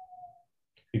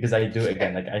 Because I do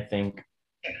again, like I think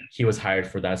he was hired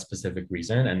for that specific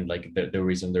reason. And like the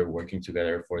reason they're working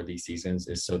together for these seasons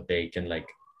is so they can like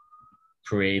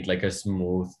create like a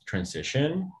smooth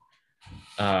transition.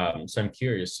 So I'm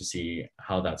curious to see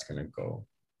how that's gonna go.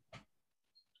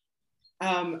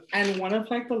 And one of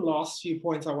like the last few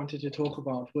points I wanted to talk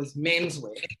about was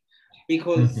menswear,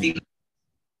 because Mhm.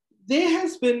 there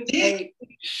has been a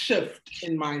shift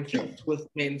in mindset with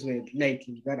menswear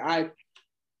lately that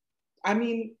I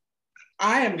mean,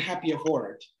 I am happier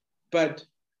for it, but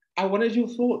I wanted your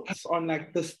thoughts on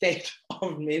like the state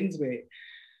of menswear.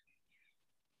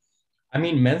 I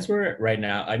mean, menswear right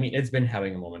now, I mean, it's been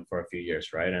having a moment for a few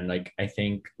years, right? And like, I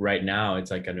think right now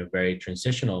it's like in a very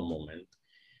transitional moment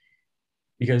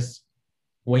because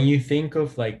when you think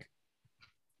of like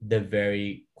the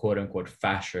very quote unquote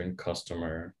fashion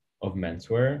customer of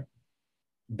menswear,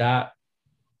 that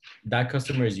that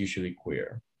customer is usually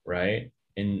queer, right?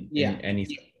 In Yeah, any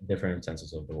different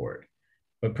senses of the word.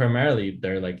 But primarily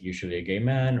they're like usually a gay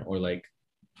man or like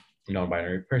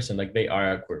non-binary person, like they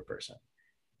are a queer person.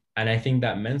 And I think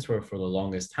that menswear for the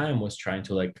longest time was trying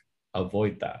to like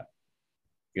avoid that.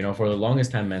 You know, for the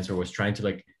longest time, menswear was trying to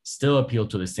like still appeal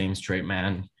to the same straight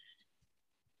man,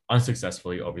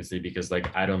 unsuccessfully, obviously, because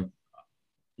like I don't,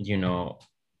 you know,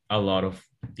 a lot of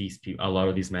these people, a lot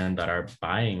of these men that are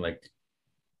buying like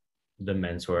the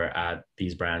menswear at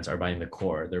these brands are buying the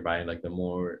core. They're buying like the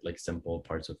more like simple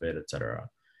parts of it, etc.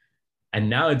 And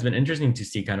now it's been interesting to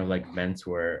see kind of like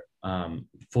menswear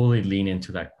fully lean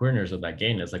into that queerness of that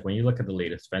gayness. Like when you look at the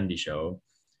latest Fendi show,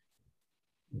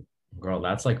 girl,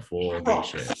 that's like full gay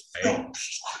shit, right?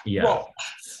 Yeah, well,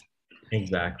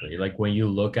 exactly. Like when you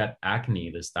look at acne,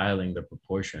 the styling, the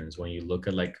proportions, when you look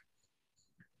at like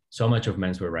so much of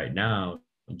menswear right now,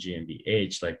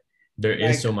 GmbH, like there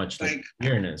is like so much like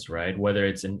queerness, right? Whether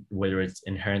it's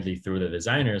inherently through the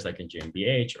designers like in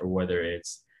GmbH or whether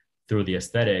it's through the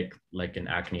aesthetic like in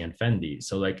Acne and Fendi.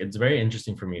 So like it's very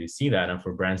interesting for me to see that and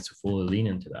for brands to fully lean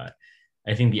into that.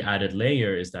 I think the added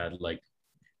layer is that like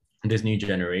this new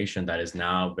generation that is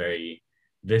now very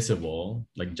visible,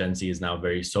 like Gen Z is now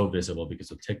very so visible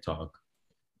because of TikTok.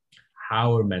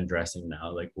 How are men dressing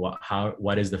now? Like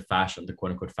what is the fashion, the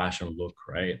quote unquote fashion look,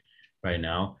 right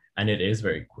now? And it is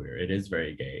very queer. It is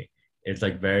very gay. It's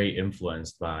like very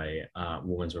influenced by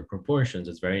women's proportions.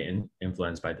 It's very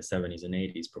influenced by the 70s and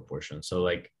 80s proportions. So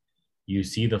like you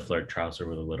see the flirt trouser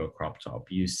with a little crop top.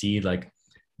 You see like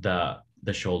the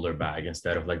shoulder bag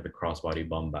instead of like the crossbody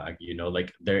bum bag. You know,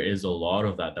 like there is a lot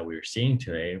of that we're seeing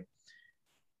today,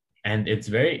 and it's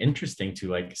very interesting to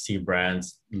like see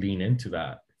brands lean into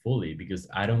that fully because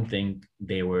I don't think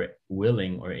they were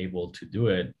willing or able to do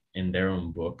it in their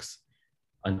own books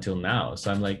until now.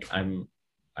 So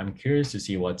I'm curious to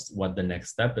see what the next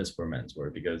step is for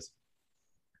menswear, because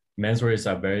menswear is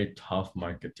a very tough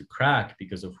market to crack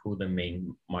because of who the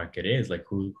main market is, like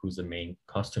who's the main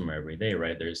customer every day,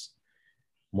 right? There's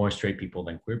more straight people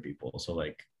than queer people, so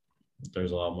like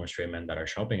there's a lot more straight men that are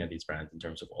shopping at these brands in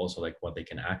terms of also like what they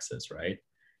can access, right?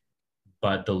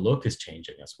 But the look is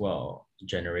changing as well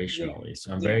generationally. Yeah.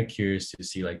 So I'm very curious to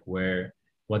see like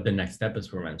what the next step is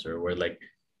for menswear, where like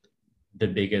the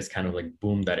biggest kind of like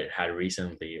boom that it had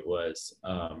recently was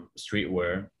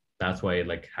streetwear. That's why it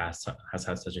like has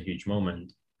had such a huge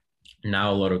moment.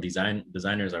 Now a lot of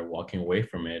designers are walking away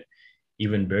from it.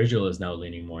 Even Virgil is now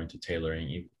leaning more into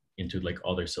tailoring into like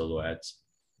other silhouettes.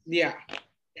 Yeah.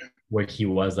 Where he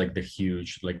was like the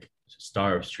huge like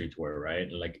star of streetwear, right?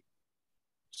 Like,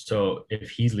 so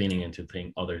if he's leaning into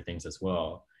other things as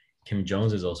well, Kim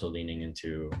Jones is also leaning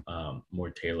into more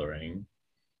tailoring,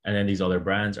 and then these other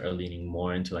brands are leaning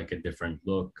more into like a different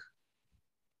look.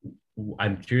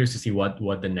 I'm curious to see what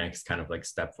the next kind of like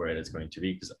step for it is going to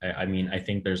be, because I mean I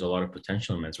think there's a lot of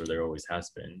potential in menswear. There always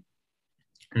has been.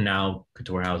 Now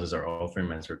couture houses are offering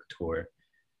menswear couture.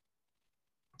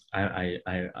 I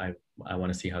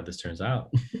want to see how this turns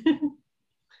out.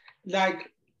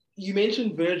 Like you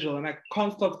mentioned Virgil, and I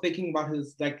can't stop thinking about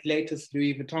his like latest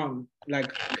Louis Vuitton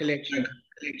like collection,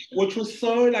 which was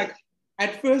so like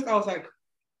at first I was like,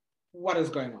 what is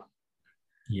going on?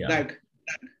 Yeah. Like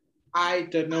I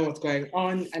don't know what's going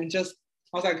on, and just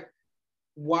I was like,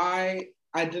 why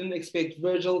I didn't expect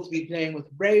Virgil to be playing with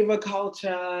raver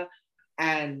culture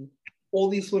and all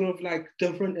these sort of like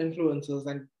different influences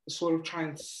and sort of try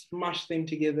and smush them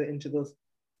together into this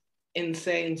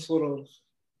insane sort of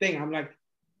thing. I'm like,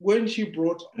 weren't you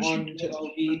brought on to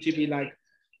LV to be like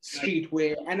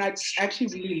streetwear? And I actually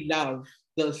really love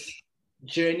this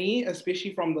journey,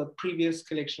 especially from the previous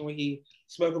collection where he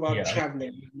spoke about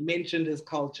traveling, mentioned his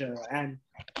culture, and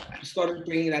started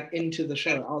bringing that into the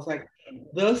show. I was like,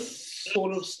 this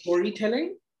sort of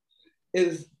storytelling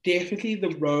is definitely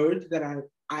the road that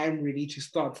I am ready to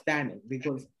start standing,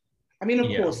 because I mean, of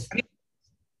course,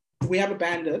 we have a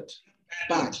bandit,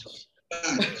 but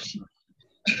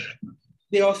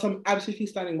there are some absolutely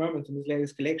stunning moments in his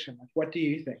latest collection. Like, what do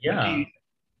you think? Yeah,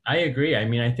 I agree. I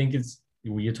mean, I think it's,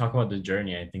 when you talk about the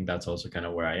journey, I think that's also kind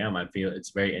of where I am. I feel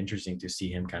it's very interesting to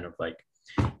see him kind of like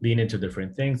lean into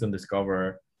different things and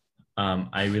discover.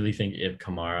 I really think Ib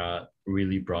Kamara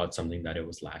really brought something that it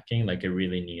was lacking. Like, it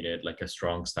really needed like a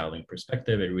strong styling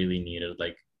perspective. It really needed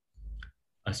like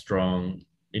a strong,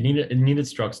 it needed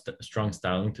strong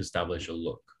styling to establish a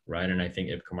look, right? And I think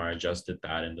Ib Kamara just did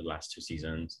that in the last 2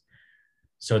 seasons.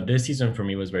 So this season for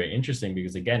me was very interesting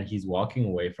because, again, he's walking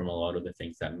away from a lot of the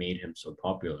things that made him so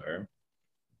popular.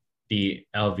 The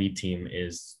LV team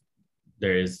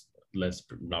let's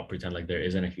not pretend like there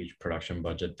isn't a huge production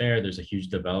budget there. There's a huge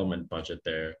development budget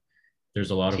there.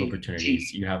 There's a lot of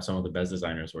opportunities. You have some of the best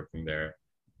designers working there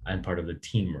and part of the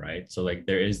team, right? So like,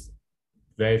 there is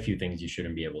very few things you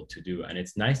shouldn't be able to do. And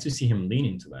it's nice to see him lean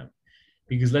into them.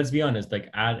 Because let's be honest, like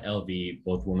at LV,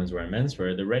 both women's wear and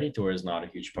menswear, the ready to wear is not a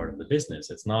huge part of the business.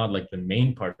 It's not like the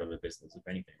main part of the business, if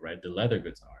anything, right? The leather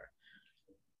goods are.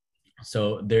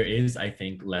 So there is, I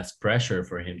think, less pressure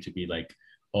for him to be like,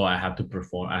 oh, I have to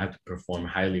perform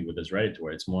highly with this ready to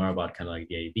wear. It's more about kind of like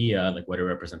the idea, like what it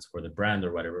represents for the brand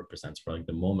or what it represents for like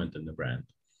the moment in the brand.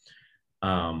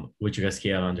 Which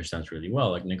Gasquet understands really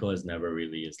well. Like Nicholas never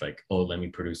really is like, oh, let me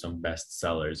produce some best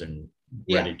sellers and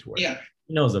ready to wear. Yeah.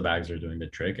 He knows the bags are doing the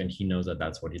trick, and he knows that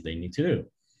that's what they need to do.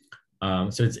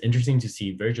 So it's interesting to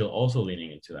see Virgil also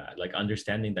leaning into that, like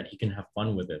understanding that he can have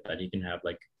fun with it, that he can have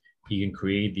like, he can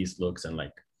create these looks and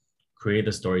like create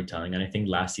the storytelling. And I think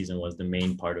last season was the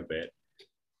main part of it,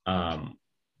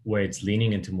 where it's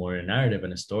leaning into more a narrative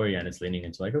and a story, and it's leaning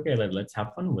into like, okay, let's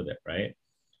have fun with it, right?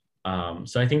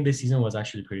 So I think this season was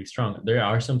actually pretty strong. There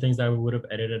are some things that we would have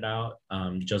edited out,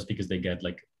 just because they get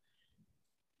like,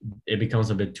 it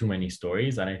becomes a bit too many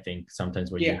stories. And I think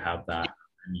sometimes when you have that,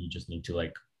 you just need to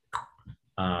like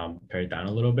pare it down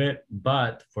a little bit.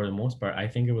 But for the most part, I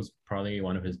think it was probably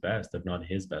one of his best, if not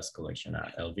his best collection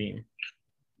at LV.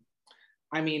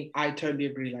 I mean, I totally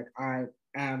agree. Like, I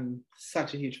am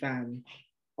such a huge fan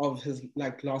of his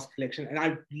like last collection, and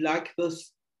I like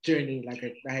this journey. Like,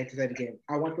 I hate to say it again,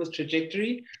 I want this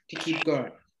trajectory to keep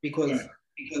going, because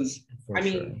I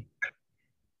mean,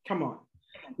 come on.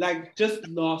 Like, just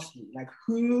lastly, like,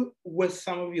 who were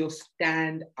some of your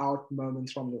standout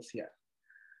moments from this year?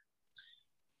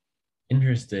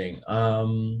 Interesting.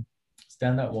 Standout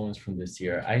moments from this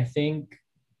year. I think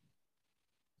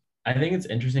it's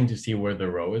interesting to see where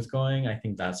the row is going. I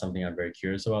think that's something I'm very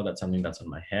curious about. That's something that's on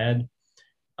my head,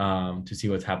 to see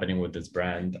what's happening with this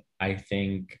brand. I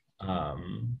think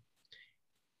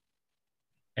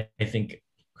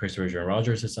Christopher John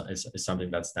Rogers is something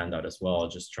that stands out as well.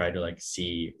 Just try to like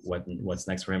see what's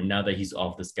next for him now that he's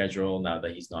off the schedule, now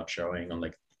that he's not showing on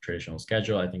like traditional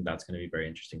schedule. I think that's going to be very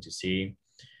interesting to see.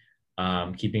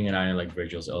 Keeping an eye on like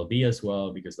Virgil's LV as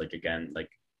well, because like, again,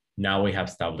 like now we have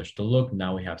established the look,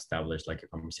 now we have established like a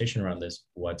conversation around this,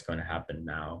 what's going to happen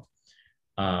now.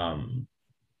 I'm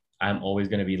always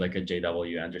going to be like a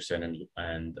JW Anderson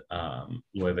and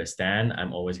Louis Vuitton.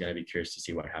 I'm always going to be curious to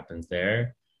see what happens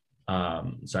there.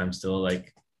 So I'm still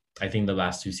like, I think the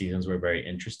last 2 seasons were very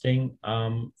interesting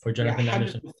for Jonathan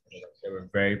Anderson. They were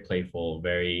very playful,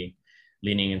 very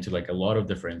leaning into like a lot of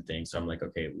different things. So I'm like,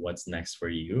 okay, what's next for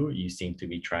you? You seem to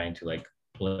be trying to like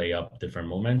play up different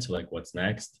moments. So like, what's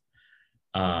next?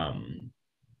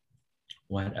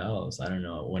 What else? I don't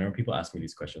know. Whenever people ask me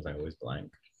these questions, I always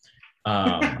blank.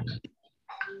 I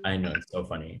know, it's so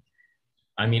funny.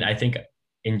 I mean, I think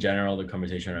in general, the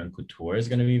conversation around couture is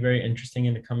going to be very interesting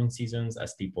in the coming seasons,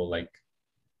 as people like,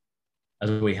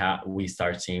 as we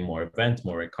start seeing more events,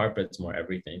 more red carpets, more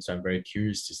everything. So I'm very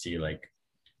curious to see like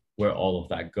where all of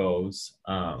that goes.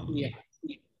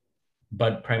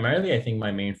 But primarily, I think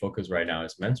my main focus right now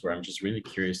is menswear. I'm just really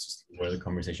curious to see where the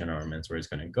conversation around menswear is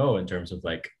going to go, in terms of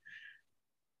like,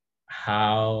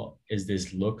 how is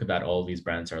this look that all these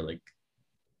brands are like,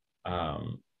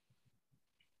 kind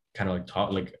of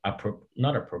like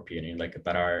not appropriating, like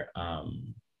that are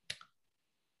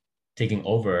taking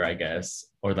over, I guess,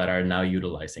 or that are now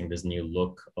utilizing this new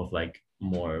look of like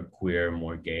more queer,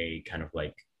 more gay kind of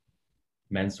like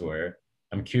menswear.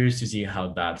 I'm curious to see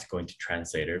how that's going to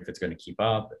translate or if it's going to keep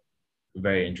up.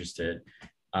 Very interested.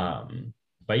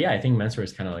 But yeah, I think menswear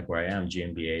is kind of like where I am,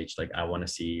 GmbH. Like I want to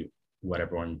see what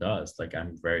everyone does. Like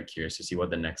I'm very curious to see what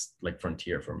the next like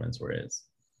frontier for menswear is.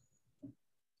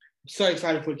 So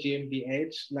excited for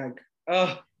GmbH. Like,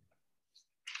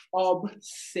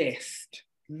 obsessed.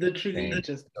 Literally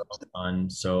just so fun,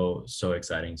 so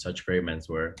exciting, such great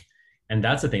menswear. And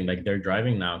that's the thing, like they're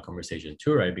driving now conversation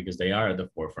too, right? Because they are at the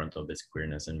forefront of this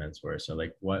queerness in menswear. So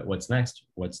like what's next?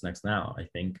 What's next now? I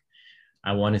think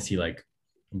I want to see like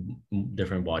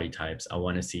different body types. I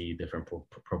want to see different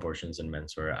proportions in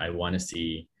menswear. I want to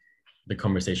see the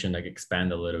conversation like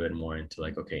expand a little bit more into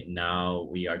like, okay, now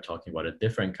we are talking about a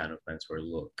different kind of menswear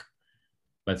look.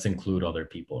 Let's include other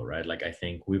people, right? Like I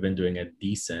think we've been doing a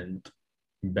decent,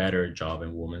 better job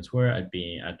in women's wear at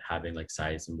having like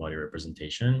size and body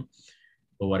representation.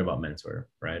 But what about menswear,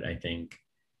 right? I think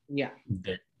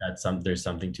there's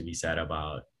something to be said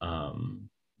about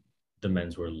the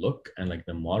menswear look, and like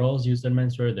the models used in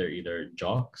menswear, they're either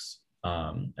jocks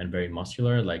and very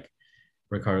muscular, like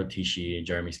Riccardo Tisci,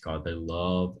 Jeremy Scott. They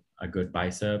love a good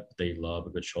bicep, they love a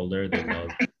good shoulder, they love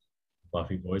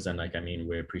buffy boys, and like I mean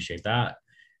we appreciate that.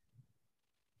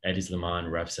 Eddie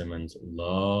Slimane, Raf Simons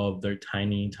love their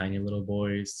tiny little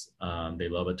boys. They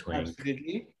love a twink.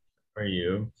 Absolutely. For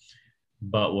you.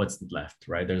 But what's left,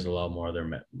 right? There's a lot more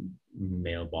other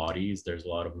male bodies. There's a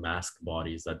lot of masked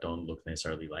bodies that don't look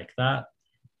necessarily like that.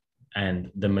 And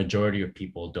the majority of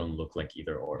people don't look like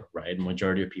either or, right?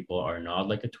 Majority of people are not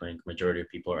like a twink. Majority of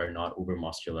people are not uber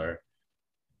muscular.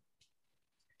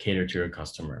 Cater to your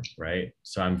customer, right?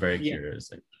 So I'm very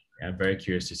curious. Like, I'm very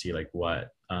curious to see like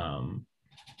what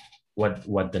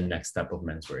the next step of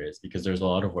menswear is, because there's a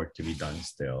lot of work to be done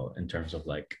still in terms of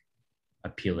like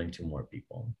appealing to more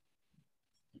people.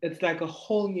 It's like a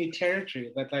whole new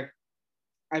territory that like,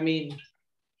 I mean,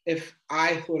 if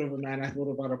I thought of a man, I thought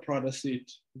about a Prada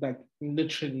suit, like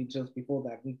literally just before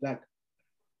that. Like,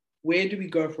 where do we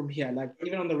go from here? Like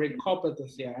even on the red carpet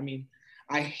this year, I mean,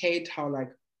 I hate how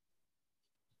like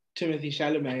Timothy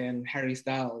Chalamet and Harry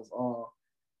Styles are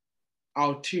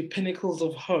our two pinnacles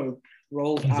of hope,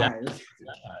 rolled eyes.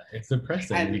 It's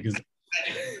depressing because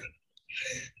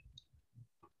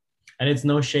and it's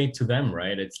no shade to them,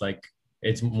 right? It's like,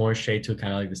 it's more shade to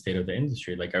kind of like the state of the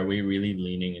industry. Like, are we really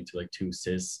leaning into like two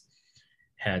cis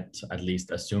het, at least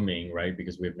assuming, right?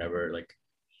 Because we've never like,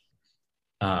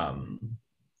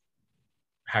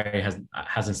 Harry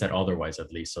hasn't said otherwise,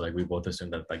 at least. So like we both assume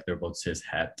that like they're both cis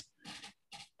het.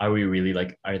 Are we really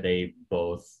like, are they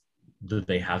both, do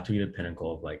they have to be the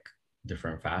pinnacle of like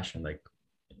different fashion? Like,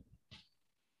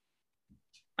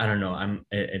 I don't know.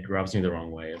 It rubs me the wrong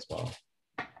way as well.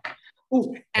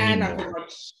 Oh, and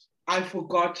I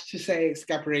forgot to say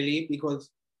Schiaparelli, because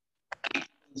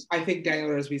I think Daniel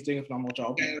Roseby is doing a phenomenal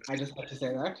job. I just have to say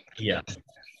that. Yeah.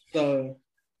 So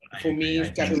for me,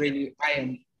 Schiaparelli, I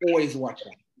am always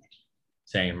watching.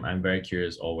 Same. I'm very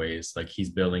curious always. Like, he's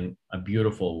building a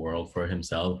beautiful world for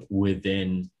himself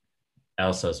within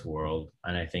Elsa's world,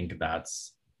 and I think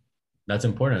that's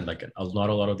important. Like, not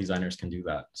a lot of designers can do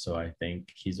that. So I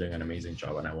think he's doing an amazing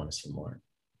job, and I want to see more.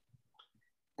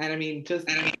 And I mean, just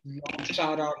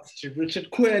shout outs to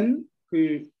Richard Quinn,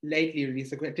 who lately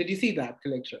released a collection. Did you see that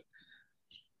collection?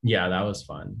 Yeah, that was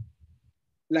fun.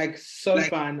 Like, so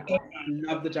fun. I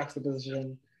love the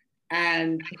juxtaposition.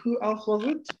 And who else was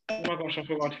it? Oh my gosh, I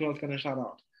forgot who I was going to shout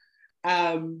out.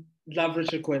 Love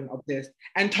Richard Quinn, obsessed.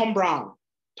 And Tom Brown.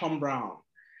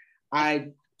 I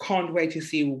can't wait to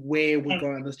see where we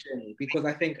go on this journey, because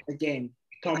I think, again,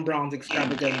 Tom Brown's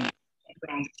extravagant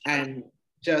and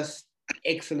just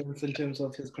excellence in terms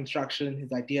of his construction,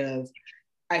 his ideas.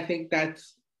 I think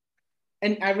that's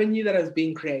an avenue that has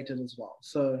been created as well.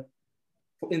 So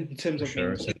in terms of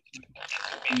music.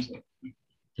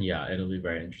 Yeah, it'll be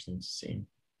very interesting to see.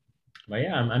 But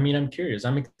yeah, I'm curious.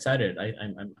 I'm excited.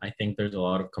 I think there's a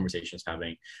lot of conversations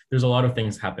happening. There's a lot of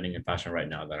things happening in fashion right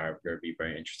now that are going to be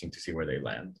very interesting to see where they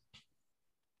land.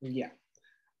 Yeah.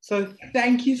 So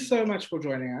thank you so much for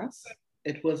joining us.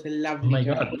 It was a lovely. Oh my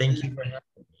God, thank you for having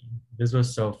me. This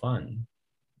was so fun.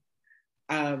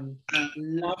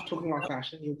 Love talking about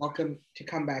fashion. You're welcome to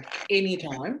come back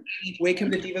anytime. Where can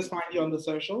the divas find you on the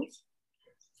socials?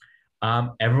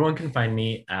 Everyone can find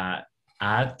me at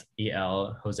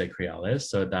EL Jose Criales.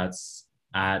 So that's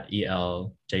at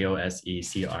EL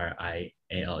JOSE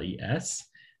CRIALES.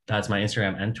 That's my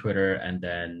Instagram and Twitter. And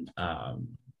then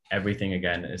everything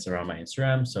again is around my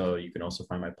Instagram. So you can also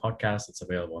find my podcast. It's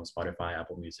available on Spotify,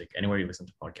 Apple Music, anywhere you listen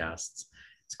to podcasts.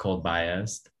 It's called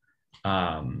Biased.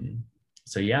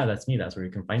 So yeah, that's me. That's where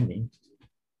you can find me.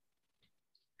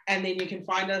 And then you can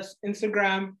find us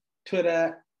Instagram,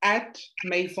 Twitter at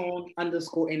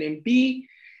Maison_NMB.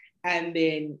 And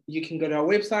then you can go to our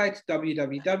website,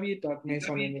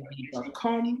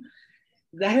 www.masonnmb.com.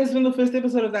 That has been the first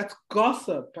episode of That's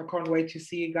Gossip. I can't wait to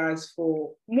see you guys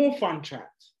for more fun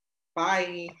chats.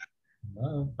 Bye.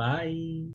 Bye.